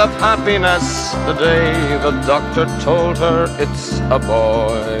tears of happiness the day the doctor told her it's a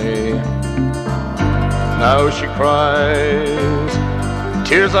boy. Now she cries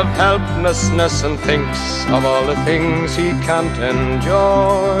tears of helplessness and thinks of all the things he can't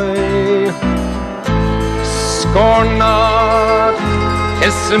enjoy. Scorn not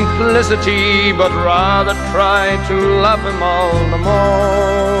his simplicity, but rather try to love him all the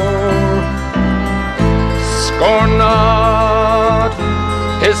more. Scorn not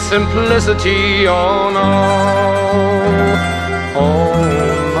his simplicity, oh no, oh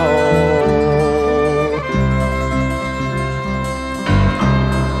no.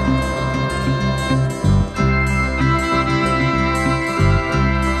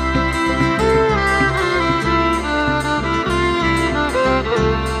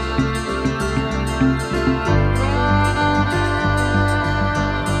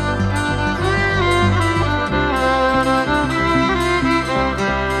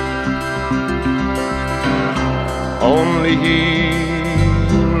 Only he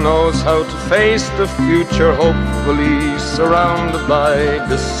knows how to face the future, hopefully surrounded by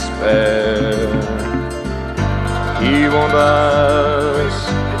despair. He won't ask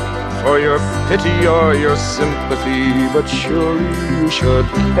for your pity or your sympathy, but surely you should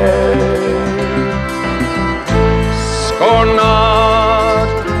care. Scorn not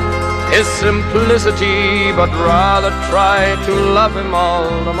his simplicity, but rather try to love him all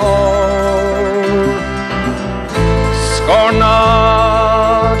the more. Scorn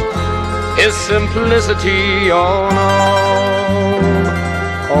not his simplicity, oh no,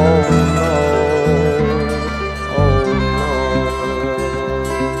 oh no, oh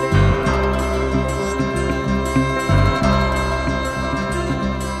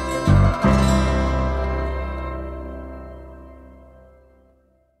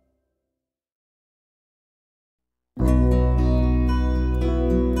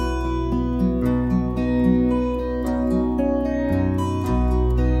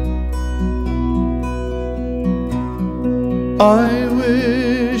I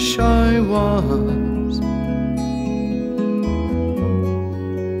wish I was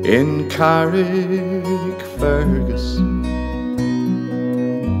in Carrickfergus,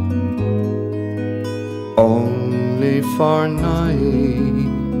 only for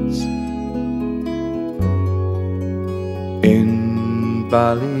nights in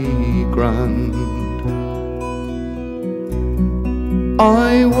Ballygrand.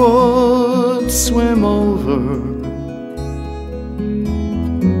 I would swim over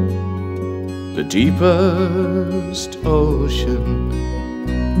the deepest ocean,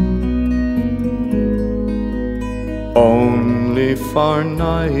 only for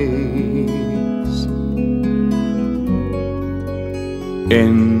nights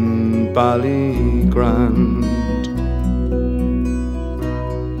in Ballygrand.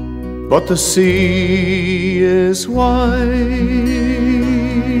 But the sea is wide,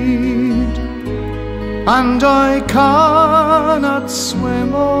 and I cannot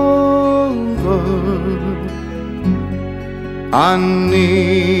swim over, and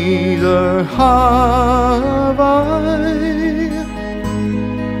neither have I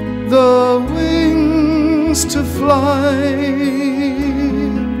the wings to fly.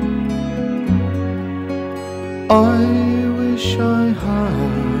 I wish I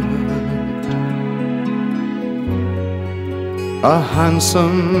had a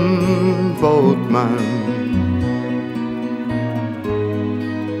handsome boatman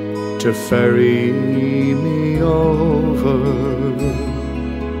to ferry me over,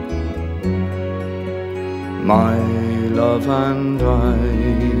 my love and I.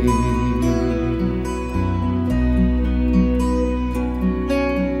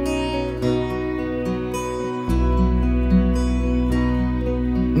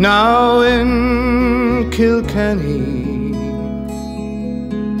 Now in Kilkenny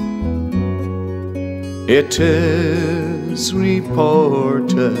it is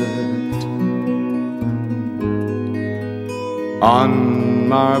reported on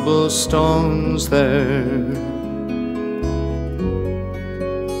marble stones there,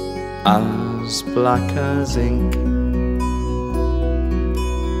 as black as ink,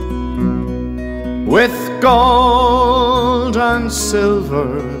 with gold and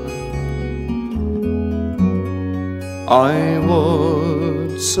silver, I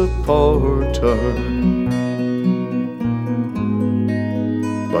would support her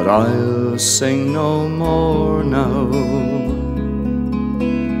but I'll sing no more now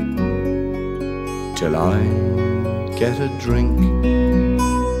till I get a drink.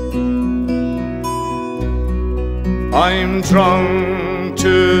 I'm drunk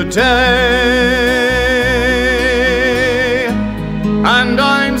today, and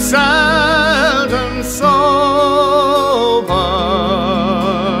I'm seldom sober.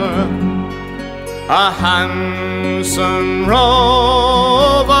 A handsome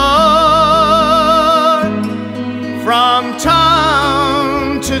rover from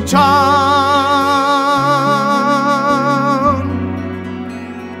town to town.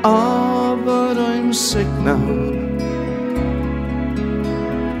 Ah, but I'm sick now.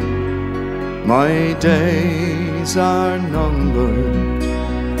 My days are numbered.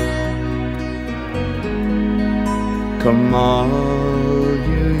 Come all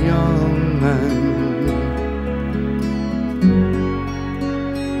you young men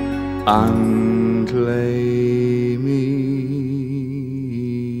and lay me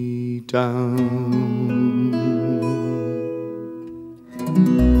down.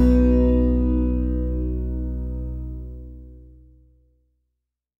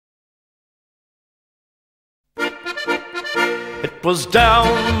 It was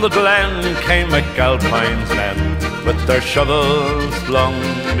down the glen came McAlpine's men, with their shovels flung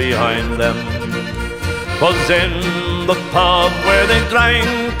behind them. 'Twas in the pub where they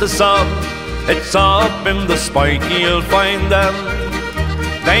drank the sub, it's up in the spike you'll find them.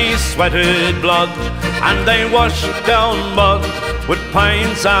 They sweated blood and they washed down mud with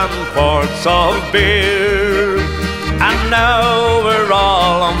pints and quarts of beer. And now we're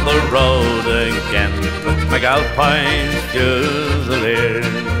all on the road again with McAlpine's Fusiliers.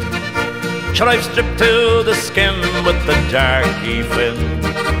 Sure, I've stripped to the skin with the darky fin,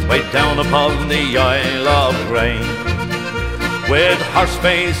 way down upon the Isle of Grain. With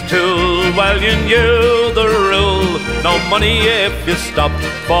horseface tool, well you knew the rule, no money if you stopped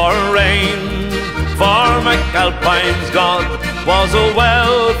for rain. For McAlpine's God was a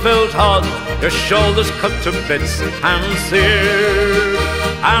well-filled hod, your shoulders cut to bits and seared.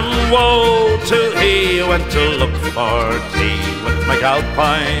 And woe to he who went to look for tea with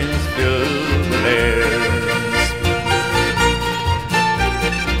McAlpine's Fusiliers.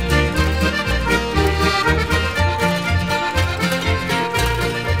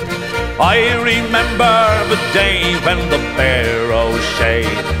 I remember the day when the Bear O'Shea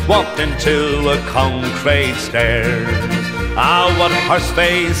walked into a concrete stairs. Ah, what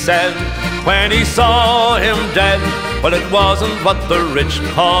Horseface said when he saw him dead, well, it wasn't what the rich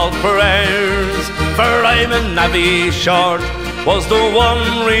called prayers. For I'm a navvy short was the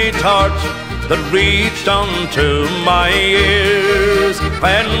one retort that reached unto my ears.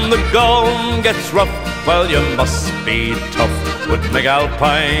 When the going gets rough, well, you must be tough with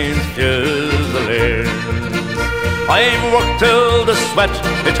McAlpine's Fusiliers. I've worked till the sweat,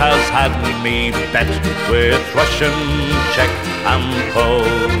 it has had me bet with Russian, Czech and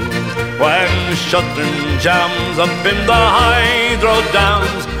Pole. When shuttering jams up in the hydro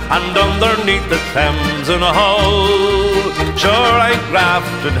dams and underneath the Thames in a hole. Sure, I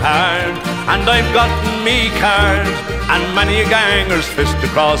grafted hard and I've gotten me card and many a ganger's fist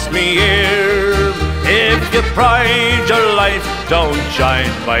across me ear. If you pride your life, don't join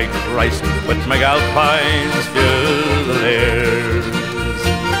by Christ with McAlpine's Fusiliers.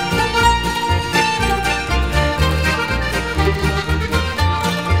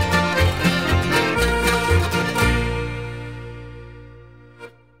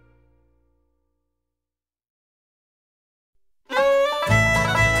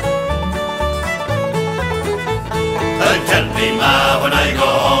 Tell me, ma, when I go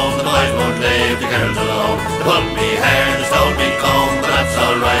home, the boys won't leave the girls alone. They pull me hair, they stole me comb, but that's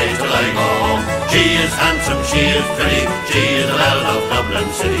alright till I go home. She is handsome, she is pretty, she is the belle of Dublin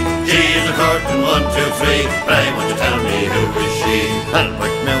City. She is a curtain 1, 2, 3, but I want you to tell me who is she.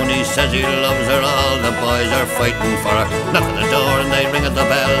 Albert Mooney says he loves her, all the boys are fighting for her. Knock at the door and they ring at the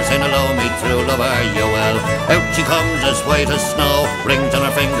bell, saying hello, me through, love her you well. Out she comes as white as snow, rings on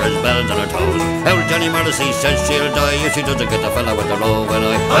her fingers, bells on her toes. Old Johnny Morrissey says she'll die if she doesn't get the fella with the roving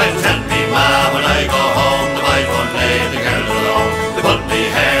eye. Well, tell me, ma, when I go home, the boys won't leave the girls alone. They pulled me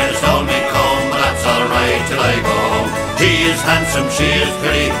hair, they stole me comb, but that's alright till I go home. She is handsome, she is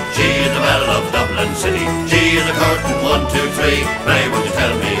pretty, she is the belle of Dublin City. She is a curtain 1, 2, 3, pray won't you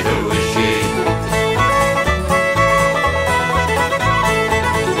tell me who is she?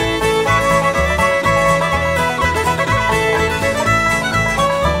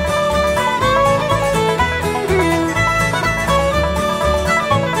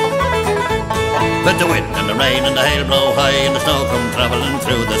 Let the wind and the rain and the hail blow high, and the snow come travelling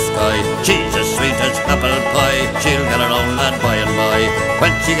through the sky. She's as sweet as apple pie, she'll get her own lad by and by.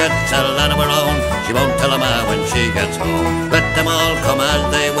 When she gets a lad of her own, she won't tell a man when she gets home. Let them all come as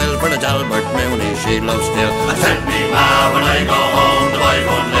they will, for it's Albert Mooney she loves still. And tell me ma, when I go home, the boys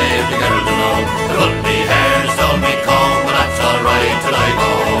won't leave the girls alone. They pulled me hair, they stole me comb, but that's alright till I go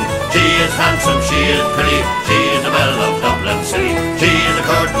home. She is handsome, she is pretty, she is the belle of Dublin City. She is a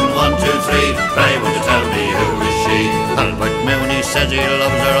curtain 1, 2, 3, pray would you tell me who is she? Albert Mooney says he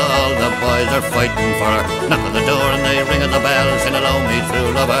loves her, all the boys are fighting for her. Knock on the door and they ring at the bell, saying hello me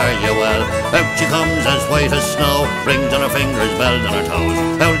through, love are you well? Out she comes as white as snow, rings on her fingers, bells on her toes.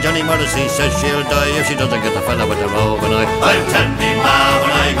 Old Johnny Morrissey says she'll die if she doesn't get the fella with the roving eye. I'll tell me ma,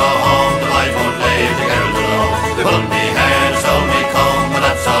 when I go home, the boys won't leave the girls alone. They pulled me hair, stole me comb, but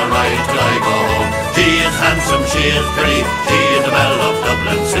that's alright till I go home. She is handsome, she is pretty, she is the belle of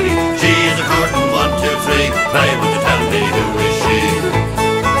Dublin City. She is a curtain 1, 2, 3, pray would you tell me who is she?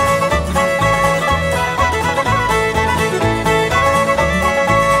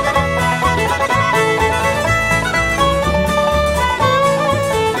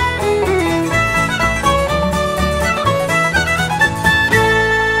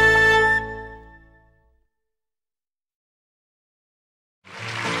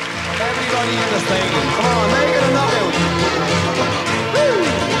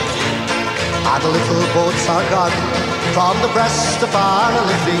 From the breast of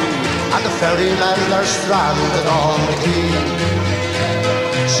Arnaliffe, and the ferrymen are stranded on the quay.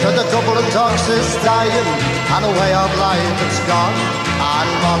 Sure, the Dublin docks is dying, and a way of life it's gone, and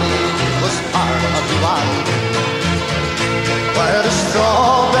money was part of the land. Where the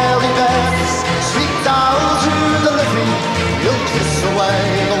strawberry beds sweep down to the Liffey, you'll kiss away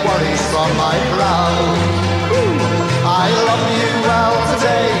the worries from my brow. I love you well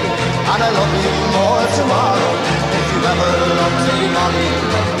today, and I love you more tomorrow. If you ever loved me, Molly,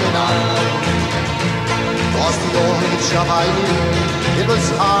 love me now. Was the only job I knew. It was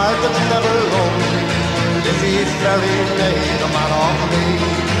hard but never lonely. Liffey Ferry made a man of me.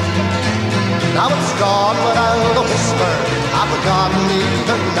 Now it's gone without a whisper, I've forgotten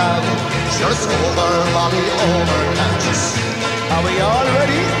even now. Sure it's over, Molly, over, can't you see? Are we all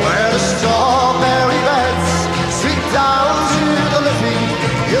ready? Where the strawberry beds sweep down to the Liffey,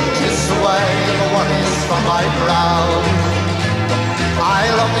 you'll kiss away the worries from my brow. I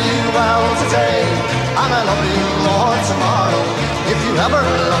love you well today, and I love you more tomorrow. If you ever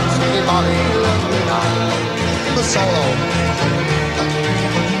loved me, Molly, love me now. The solo.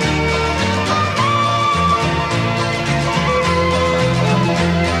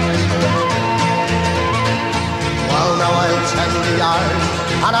 Well, now I'll tend the yard,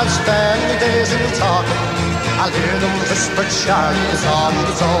 and I'll spend my days in talking. I'll hear them whisper Charlie's on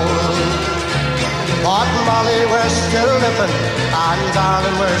the toll. But Molly, we're still living, and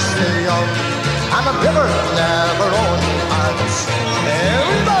darling, we're still young, and the river never only harvest.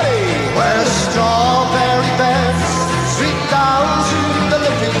 Everybody! Where the strawberry beds sweep down to the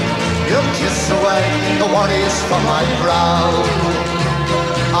Liffey, you'll kiss away the worries from my brow.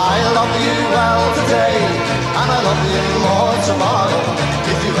 I love you well today, and I love you more tomorrow.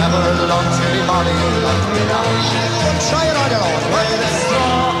 If you ever loved me, Molly, love me now. Try it on your own. Where the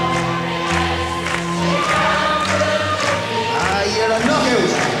straw. You're a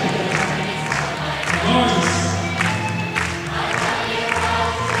knockout.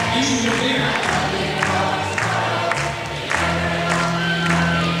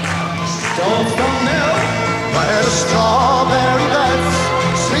 Don't stop now. Where the strawberry beds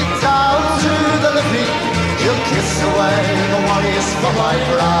sweep down to the Liffey, you'll kiss away the worries from my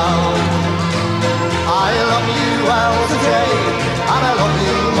brow. I love you well today, and I love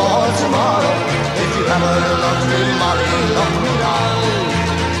you more tomorrow. If you ever loved me, Molly, love me now.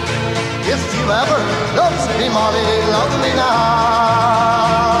 If you ever loved me, Molly, love me now.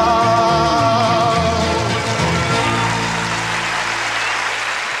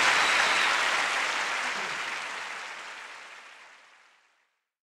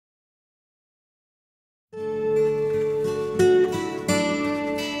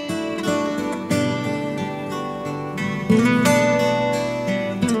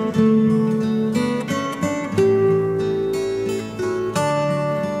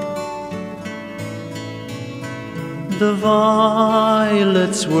 The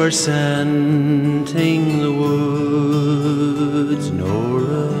violets were scenting the woods,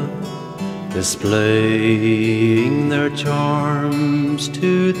 Nora, displaying their charms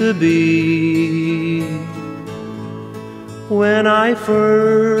to the bee. When I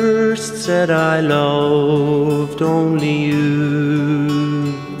first said I loved only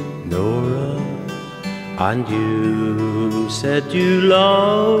you, Nora, and you said you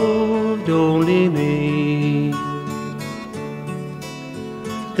loved only me.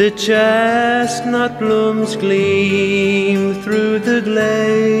 The chestnut blooms gleam through the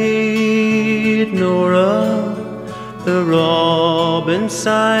glade, Nora. The robin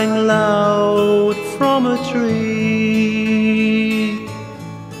sang loud from a tree.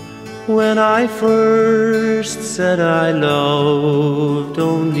 When I first said I loved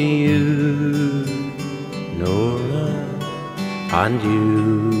only you, Nora, and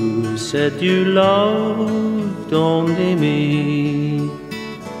you said you loved only me.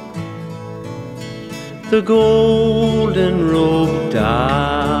 The golden robed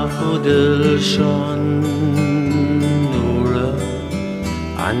daffodil shone, Nora,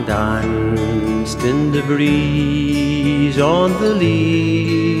 and danced in the breeze on the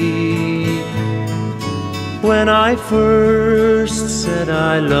lea. When I first said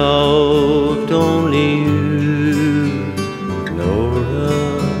I loved only you, Nora,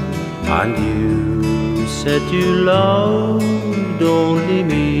 and you said you loved only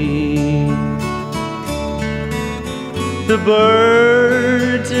me. The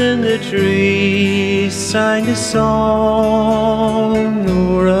birds in the trees sang a song,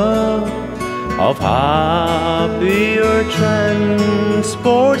 Nora, of happier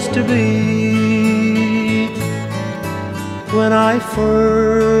transports to be. When I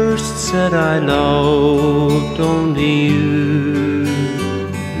first said I loved only you,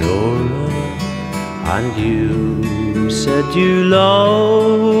 Nora, and you said you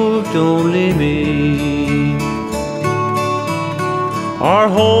loved only me. Our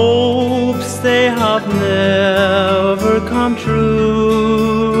hopes, they have never come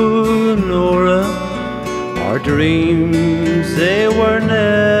true, Nora. Our dreams, they were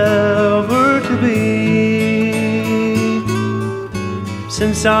never to be.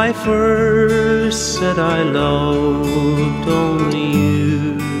 Since I first said I loved only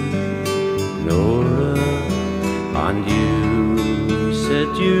you, Nora, and you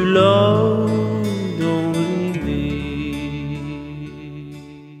said you loved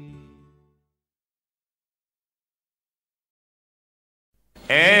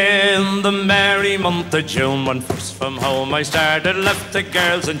in the merry month of June, when first from home I started, left the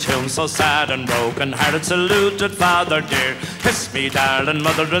girls in tune, so sad and broken hearted, saluted father dear, kissed me darling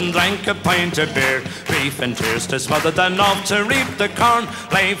mother and drank a pint of beer. Grief and tears to smother, then off to reap the corn,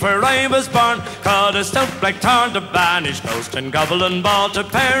 lay where I was born, caught a stout black tarn to banish ghost, and gobble and bought a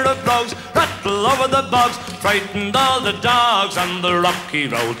pair of brogues, rattle over the bogs, frightened all the dogs on the rocky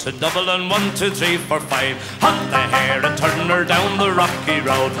road to Dublin. 1, 2, 3, 4, 5, hunt the hare and turn her down the rocky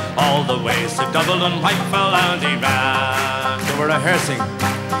road, all the ways to Dublin, Whitefell and Iran. They were rehearsing.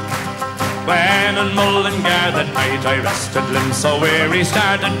 When in Mullingar that night I rested, limbs so weary,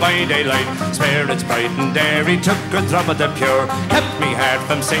 started by daylight, spirits bright and airy, took a drop of the pure, kept me heart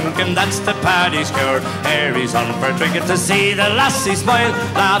from sinking, that's the Paddy's cure. Aries on for drinking to see the lassie smile,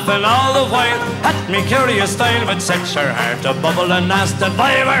 laughing all the while at me curious style, but set her heart a bubble and asked if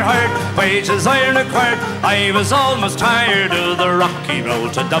I were hurt, wages I required. I was almost tired of the rocky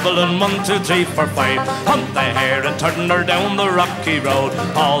road to Dublin. 1, 2, 3, 4, 5, hunt the hare and turn her down the rocky road,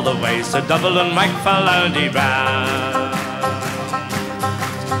 all the ways to Dublin, McEvoy and Iran.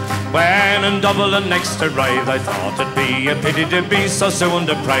 When in Dublin next arrived, I thought it'd be a pity to be so soon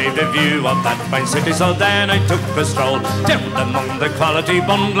deprived of view of that fine city, so then I took a stroll down among the quality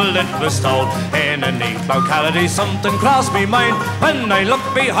bundle it was stowed in a neat locality. Something crossed me mind when I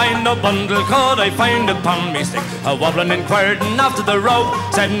looked behind, no bundle could I find upon me stick. A wobbling inquired and after the rope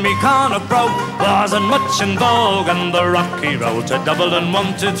said me Connacht broke wasn't much in vogue on the rocky road to Dublin.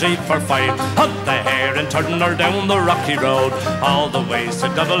 1, 2, 3, 4, 5, hunt the hare and turn her down the rocky road, all the ways to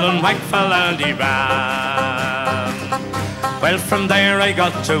Dublin, McEvoy and Iran. Well, from there I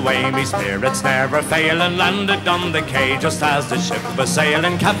got away, me spirits never fail, and landed on the quay just as the ship was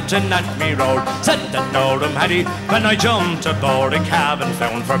sailing. Captain at me road said that Norham had he. When I jumped aboard a cabin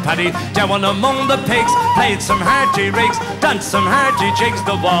found for Paddy, down among the pigs, played some hearty rigs, danced some hearty jigs,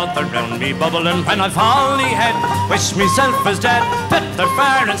 the water round me bubbling. When I fall head, wish myself was dead, put the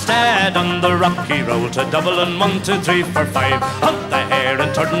fire instead on the rocky road to Dublin. 1, 2, 3, 4, 5, hunt the hare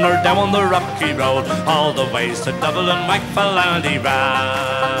and turn her down the rocky road, all the ways to Dublin, McEvoy and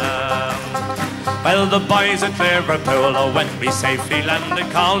Iran. Well, the boys at Liverpool, oh, when we safely landed,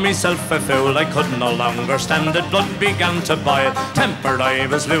 called myself a fool. I could no longer stand it, blood began to boil, temper I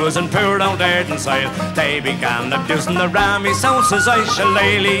was losing, poor old Arden soil. They began abusing the rammy sounds as I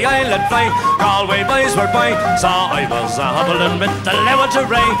shillelagh I let fly. Galway boys were by, saw I was a hobbling with the lewit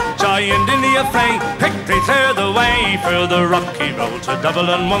array, giant in the affray, quickly clear the way for the rocky road to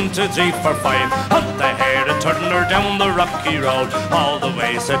Dublin. 1, 2, 3, 4, 5, hunt they heard it turn her down the rocky road, all the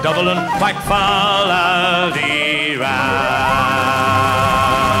way to Dublin, back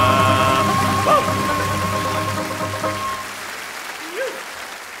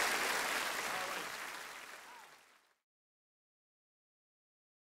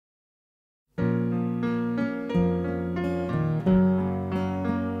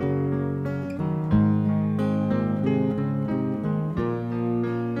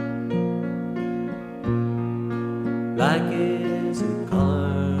Black is the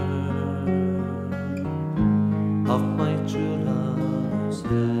colour of my true love's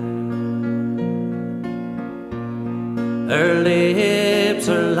hair. Her lips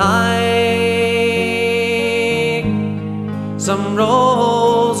are like some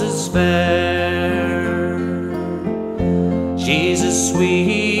roses fair. She's as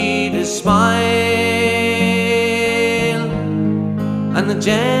sweet as smile and the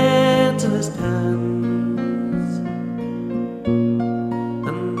gentlest hand.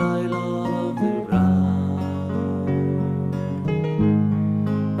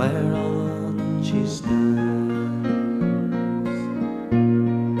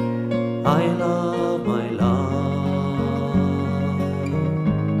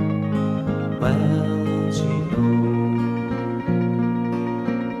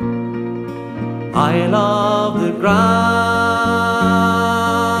 I love the ground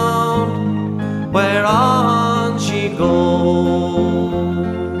whereon she goes.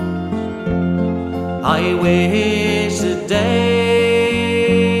 I wish the day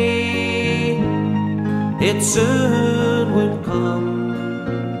it soon would come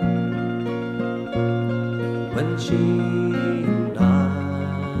when she and I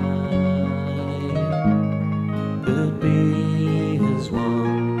could be as one.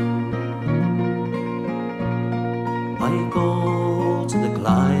 I go to the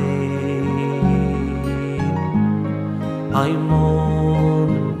Clyde, I mourn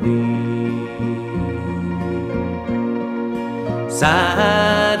and weep,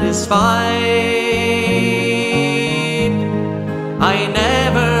 satisfied I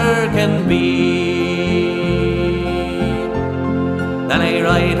never can be. Then I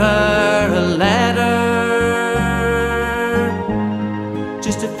write her a letter,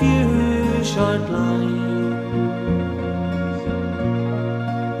 just a few short lines,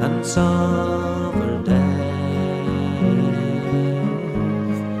 and suffer death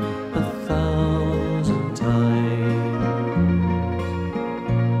 1,000 times.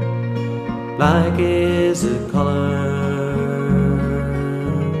 Black is the colour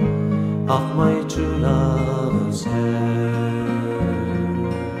of my true love's hair.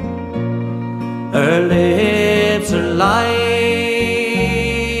 Her lips are like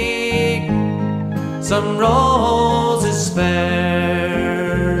some roses fair.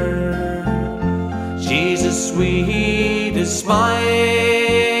 She's as sweet as smile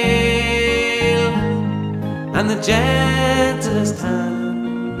and the gentlest hand,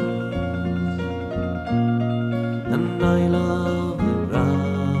 and I love the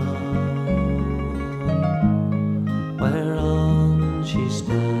ground whereon she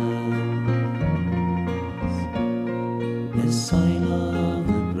stands. Yes, I love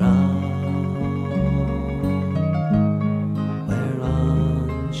the ground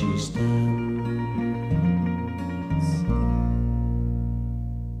whereon she stands.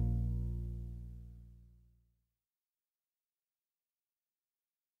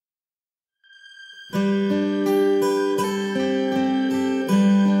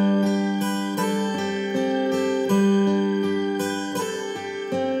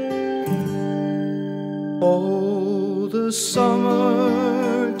 Oh, the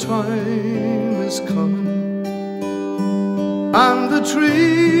summertime is coming, and the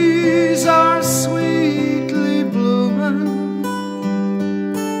trees are sweetly blooming,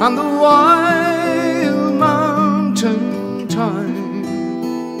 and the wild mountain thyme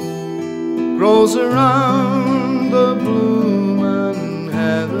grows around the blooming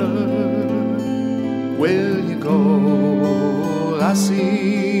heather. Will you go,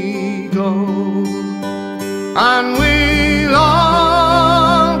 lassie, go? And we'll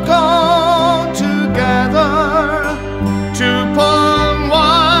all go together to Palm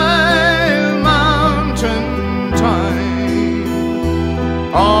Wild Mountain Thyme,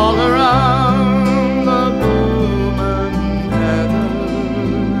 all around the blooming heather.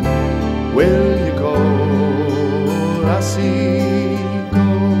 Will you go, lassie, go?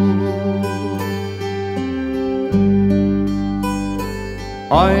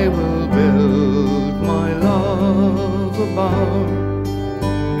 I will build my love a bower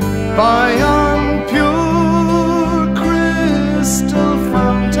by yon pure crystal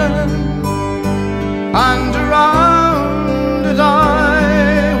fountain,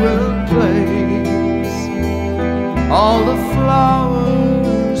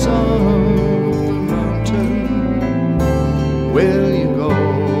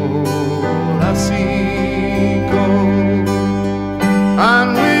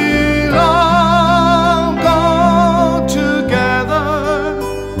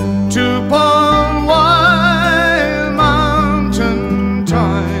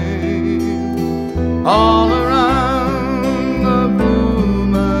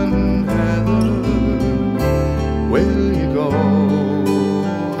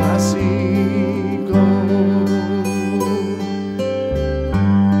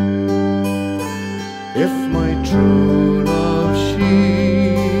 if my true love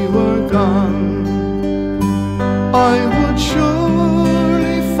she were gone, I would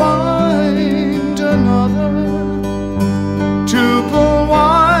surely find another to pull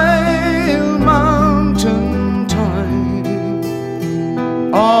wild mountain thyme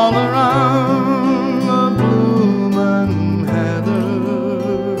all around the bloomin' heather.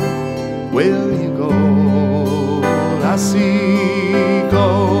 Will you go, lassie,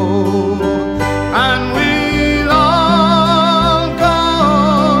 go? And we'll all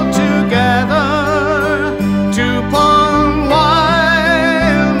go together to pull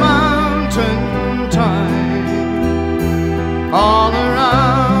wild mountain thyme all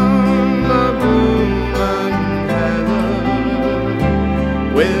around the bloomin' heather.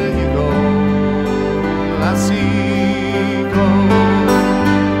 Will you go, lassie, go?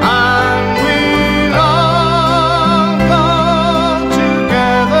 And we'll all go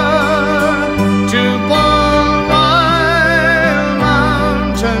together to pull wild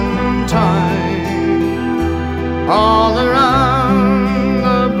mountain thyme all around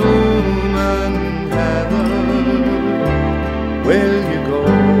the bloomin' heather. Will you go,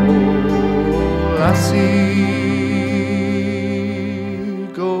 lassie,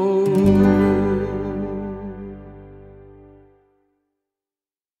 go?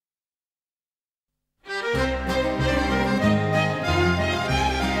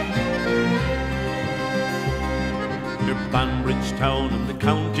 Near Banbridge town in the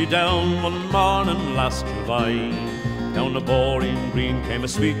county down, one morning last July, down a boring green came a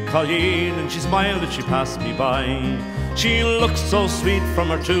sweet colleen, and she smiled as she passed me by. She looked so sweet from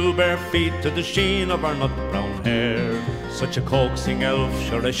her two bare feet to the sheen of her nut brown hair. Such a coaxing elf,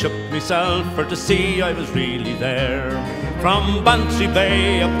 sure I shook myself for to see I was really there. From Bantry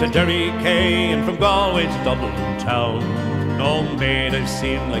Bay up to Derry Quay, and from Galway to Dublin town, no maid I've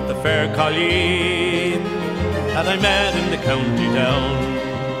seen like the fair colleen that I met in the county down.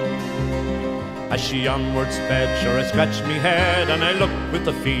 As she onward sped, sure I scratched me head, and I looked with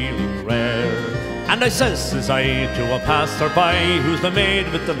a feeling rare. And I says I to a passer-by, who's the maid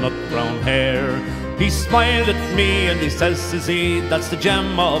with the nut brown hair? He smiled at me and he says he, that's the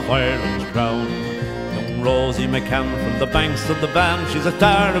gem of Ireland's crown. Young Rosie McCann from the banks of the Bann, she's a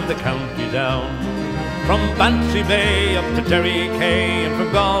star of the county down. From Bantry Bay up to Derry Quay, and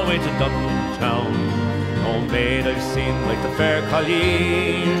from Galway to Dublin town, no maid I've seen like the fair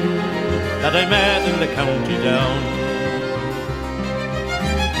colleen that I met in the county down.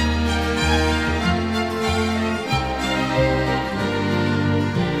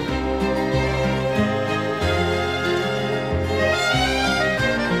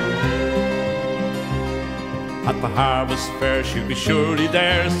 At the harvest fair she'll be surely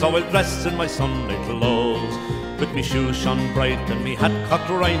there, so I'll dress in my Sunday clothes, with me shoes shone bright and me hat cocked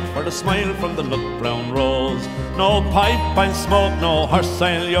right, for the smile from the nut brown rose. No pipe I'll smoke, no horse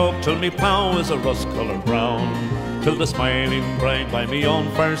I'll yoke, till me plough is a rust-coloured brown, till the smiling bride by me own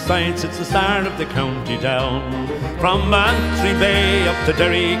fireside sits the star of the county down. From Bantry Bay up to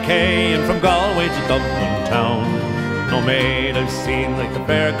Derry Quay, and from Galway to Dublin town, no maid I've seen like the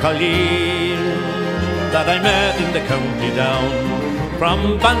fair colleen that I met in the county down.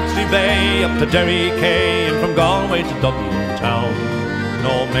 From Bantry Bay up to Derry Quay, and from Galway to Dublin town,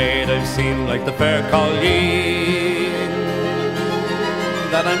 no maid I've seen like the fair colleen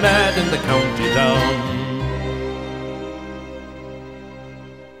that I met in the county down.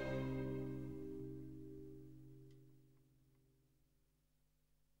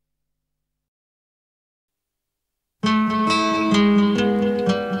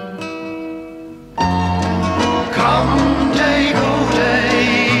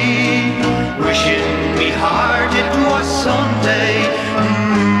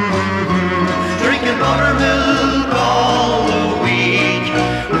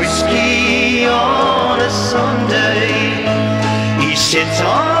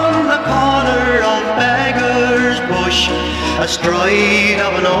 Astride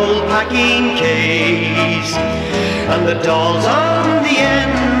of an old packing case, and the dolls on the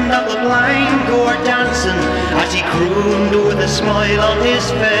end of the blind go dancing as he crooned with a smile on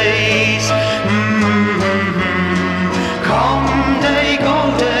his face. Come day, go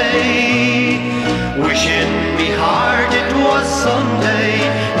day, wishing me heart it was Sunday.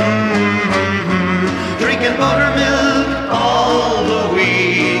 Drinking buttermilk all the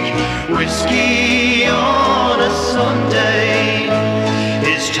week, whiskey on a Sunday.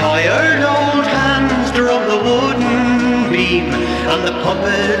 His tired old hands drove the wooden beam, and the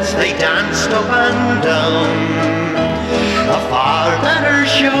puppets they danced up and down. A far better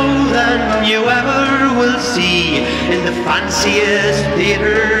show than you ever will see in the fanciest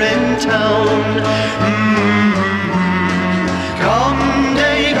theatre in town. Come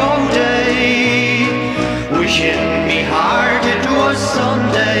day, go day, wishing me heart it was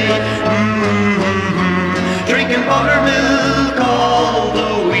Sunday. Drinking buttermilk all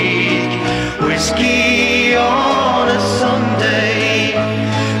the week, whiskey on a Sunday.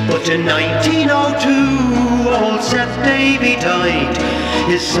 But in 1902 old Seth Davey died.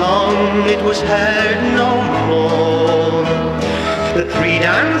 His song it was heard no more. The 3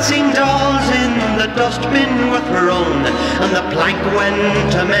 dancing dolls in the dustbin were thrown, and the plank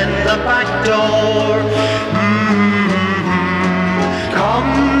went to mend the back door.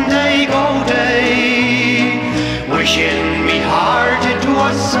 Come day, go day, wishing me heart it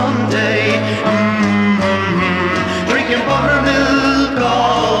was Sunday. Drinking buttermilk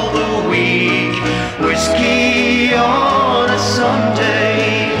all the week, whiskey on a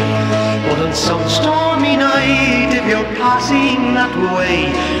Sunday. But on some stormy night, if you're passing that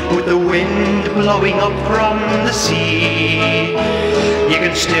way, with the wind blowing up from the sea, you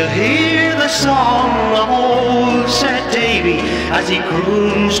can still hear the song of old Seth Davey as he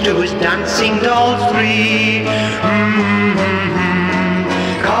croons to his dancing dolls 3.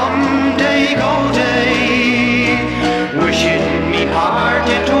 Come day, go day, wishing me heart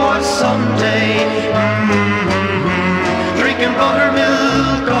it was Sunday. Drinking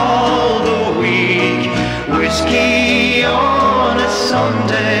buttermilk all the week, whiskey on a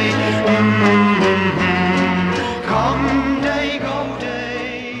Sunday. Come day, go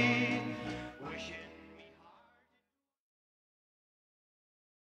day, wishing me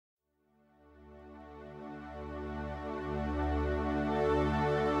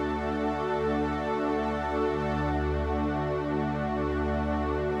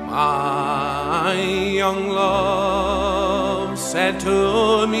My young love said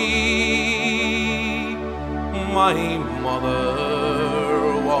to me, my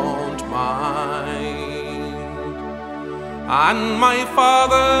mother won't mind, and my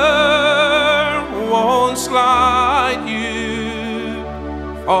father won't slight you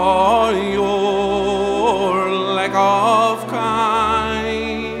for your lack of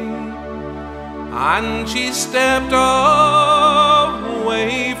kind. And she stepped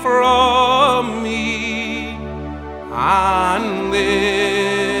away from me, and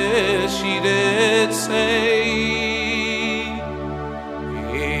this she did say,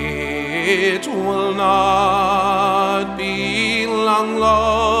 it will not be long,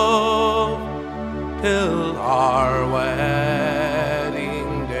 love, till our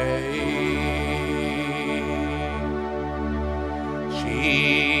wedding day.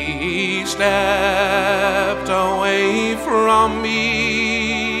 She stepped away from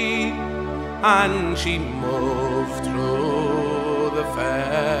me, and she moved through the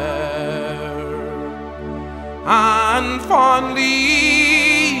fair, and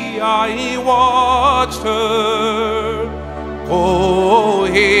fondly I watched her go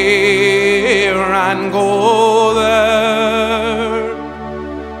here and go there.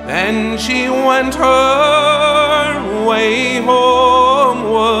 Then she went her way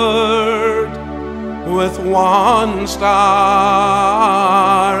homeward with one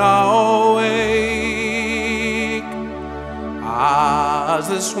star awake, as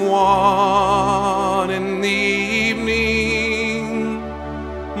the swan in the evening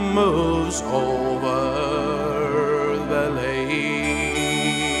moves over the lake.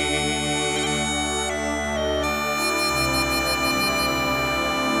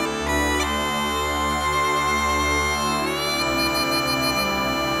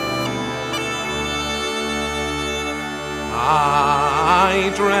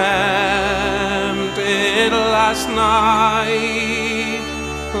 I dreamt it last night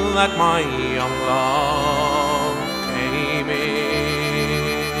that my young love came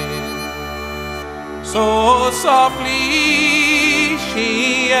in. So softly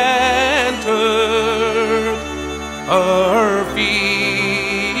she entered, her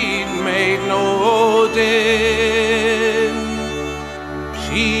feet made no din.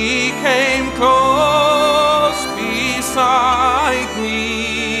 She came close beside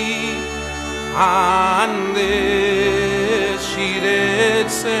me, and this she did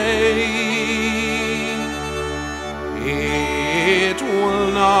say, it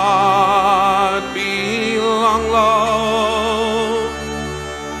will not be long, love,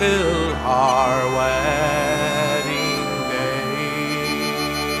 till our wedding day.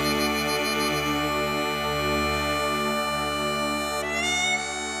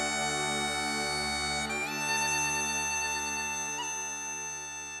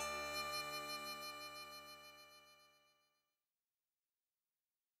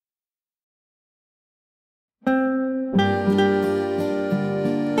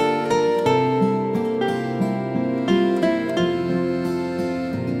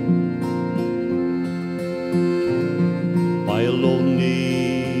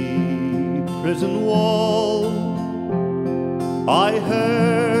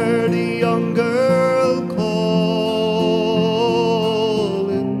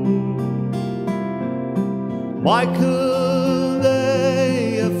 Why could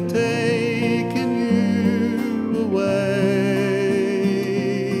they have taken you away?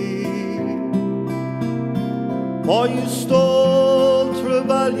 For you stole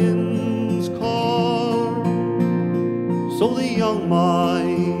Trevelyan's car, so the young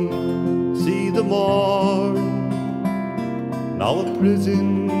might see the more. Now a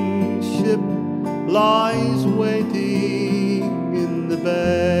prison ship lies waiting in the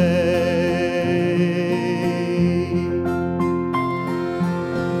bay.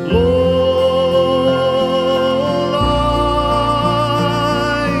 Low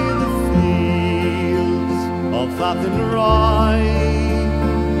lie the fields of Athenry,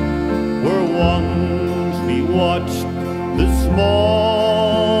 where once we watched the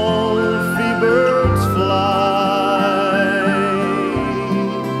small free birds fly.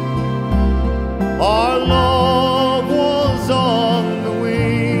 Our love was on the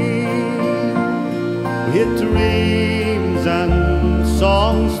wing, we had dreams and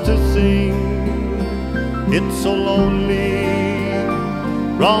songs to sing. It's so lonely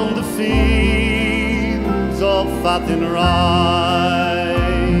round the fields of Athenry.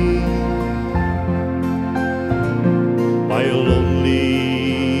 By a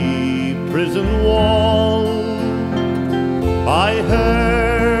lonely prison wall, I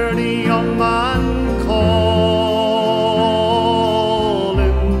heard a young man calling.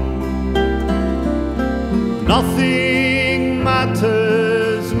 Nothing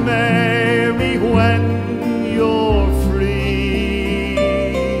matters, Mary, when you're free.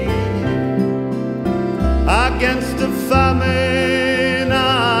 Against the famine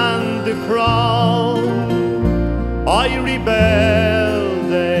and the crowd, I rebelled,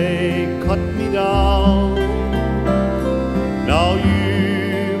 they cut me down. Now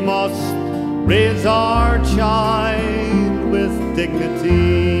you must raise our child with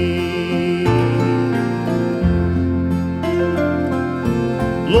dignity.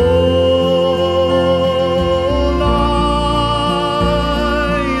 Low lie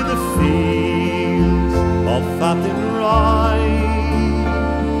the fields of Athenry,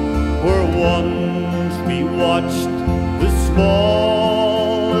 where once we watched the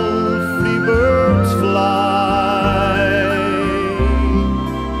small free birds fly.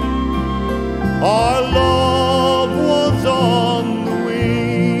 Our love was on the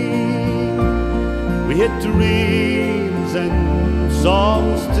wing, we had dreams and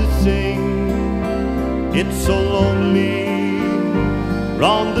songs to sing. It's so lonely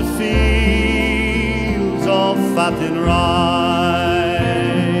round the fields of Athenry.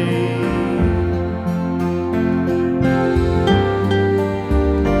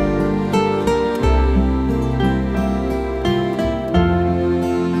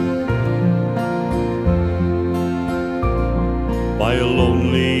 By a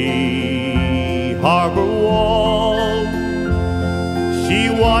lonely harbor wall, she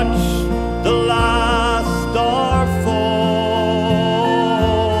watched the last star falling,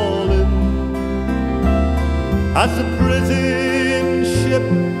 as the prison ship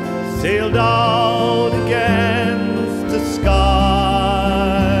sailed out against the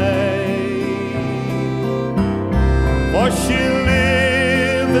sky. For she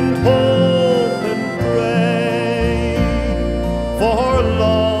lived and hoped and prayed for her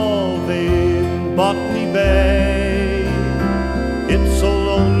love in Botany Bay. It's so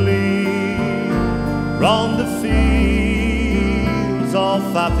lonely round the fields of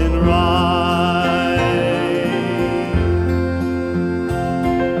Athenry.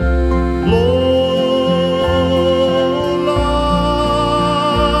 Low lie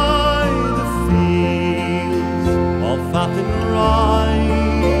the fields of Athenry,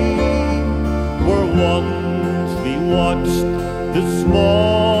 where once we watched the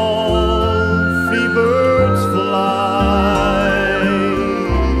small free birds fly.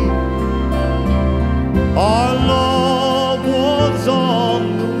 Our love was on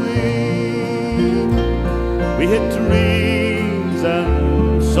the wing, we had dreams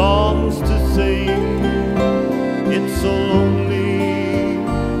and songs to sing. It's so lonely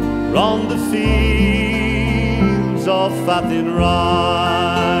round the fields of Athenry.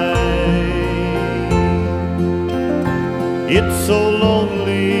 It's so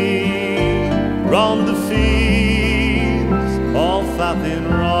lonely round the fields of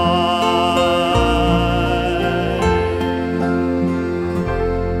Athenry.